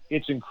know what?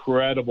 It's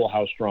incredible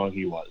how strong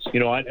he was.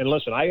 And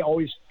listen, I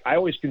always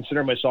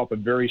consider myself a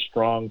very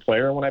strong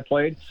player when I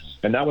played,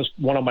 and that was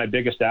one of my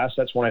biggest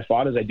assets when I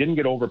fought, is I didn't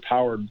get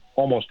overpowered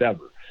almost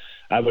ever.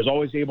 I was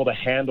always able to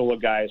handle a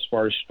guy as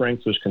far as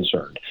strength was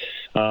concerned.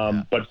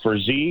 But for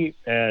Z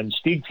and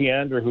Steve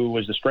Tiander, who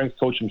was the strength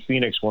coach in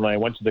Phoenix when I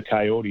went to the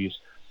Coyotes,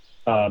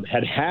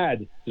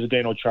 had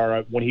Zdeno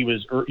Chara when he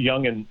was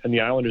young in the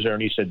Islanders there,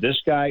 and he said,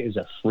 this guy is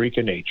a freak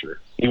of nature.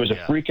 He was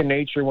a freak of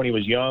nature when he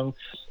was young.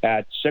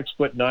 At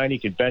 6'9", he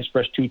could bench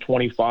press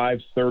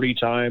 225 30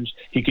 times.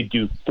 He could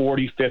do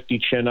 40, 50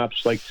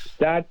 chin-ups.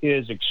 That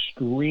is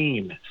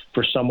extreme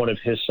for someone of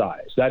his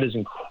size. That is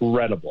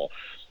incredible.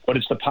 But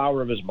it's the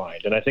power of his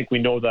mind, and I think we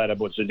know that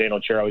about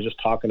Zdeno Chara. I was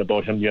just talking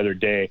about him the other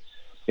day.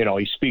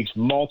 He speaks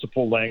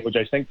multiple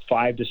languages. I think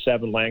 5 to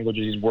 7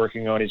 languages he's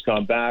working on. He's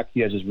gone back. He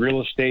has his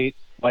real estate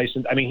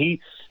license. I mean,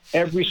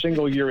 every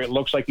single year it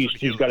looks like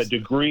he's got a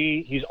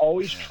degree. He's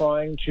always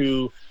trying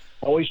to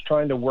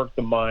work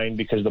the mind,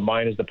 because the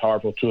mind is the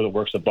powerful tool that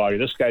works the body.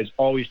 This guy's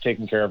always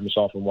taking care of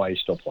himself, and why he's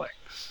still playing.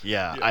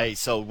 Yeah.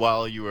 So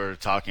while you were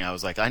talking, I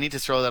was like, I need to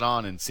throw that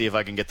on and see if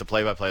I can get the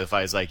play-by-play of the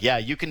fight. It's like, yeah,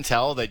 you can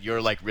tell that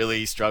you're like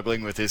really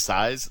struggling with his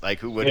size. Like,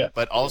 who wouldn't? Yeah.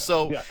 But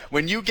also,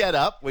 when you get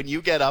up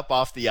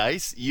off the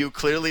ice, you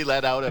clearly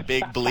let out a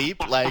big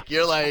bleep. Like,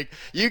 you're like,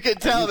 you can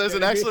tell there's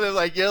an expletive.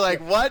 Like, you're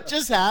like, what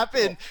just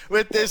happened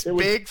with this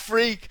big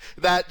freak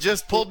that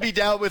just pulled me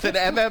down with an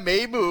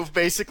MMA move,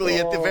 basically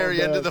at the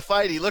very end of the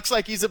fight? He looks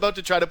like he's about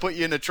to try to put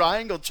you in a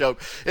triangle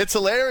choke. It's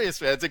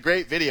hilarious, man. It's a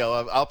great video.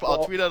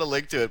 I'll tweet out a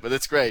link to it, but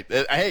it's great.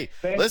 Hey,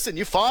 listen,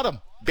 you fought him.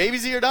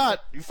 Babies or not,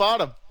 you fought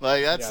him.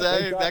 Like that's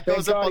that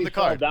goes up on the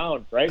card. Fell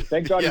down, right?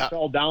 Thank God he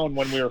fell down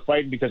when we were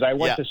fighting, because I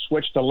went to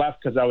switch to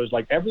left because I was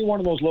like, every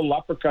one of those little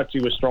uppercuts he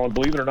was throwing,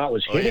 believe it or not,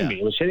 was hitting me.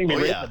 It was hitting me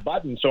right in the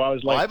button. So I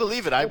was like, I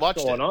believe it. I watched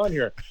what's going on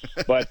here?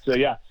 But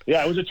it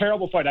was a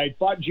terrible fight. I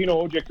fought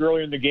Gino Ojic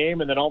earlier in the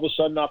game, and then all of a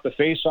sudden, off the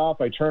face-off,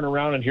 I turn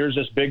around and here's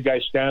this big guy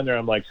standing there.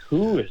 I'm like,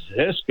 who is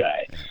this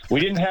guy? We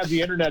didn't have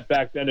the internet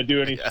back then to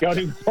do any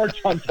scouting reports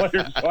on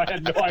players, so I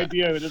had no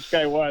idea who this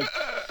guy was.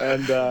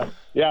 And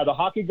the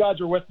hockey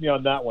gods were with me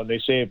on that one. They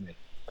saved me.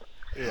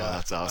 Yeah,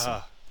 that's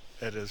awesome.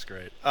 It is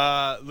great.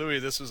 Louie,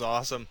 this was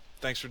awesome.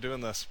 Thanks for doing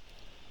this.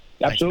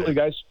 Absolutely,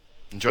 guys.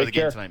 Enjoy the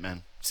game tonight,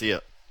 man. See ya.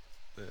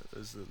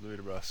 This is Louie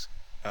DeBrusk,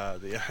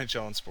 the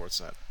NHL and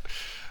Sportsnet.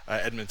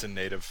 Edmonton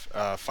native,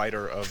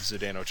 fighter of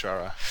Zdeno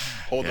Chara,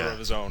 holder of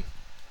his own.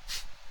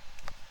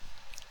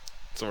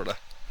 Sorta.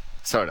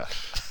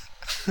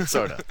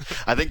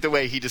 I think the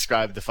way he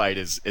described the fight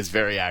is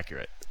very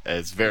accurate.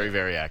 It's very,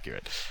 very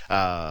accurate.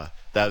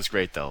 That was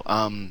great, though.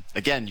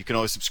 Again, you can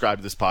always subscribe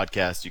to this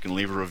podcast. You can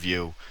leave a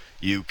review.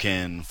 You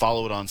can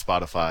follow it on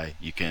Spotify.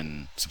 You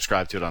can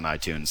subscribe to it on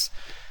iTunes.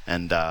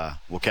 And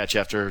we'll catch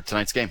you after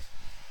tonight's game.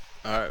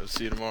 All right. We'll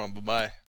see you tomorrow. Bye-bye.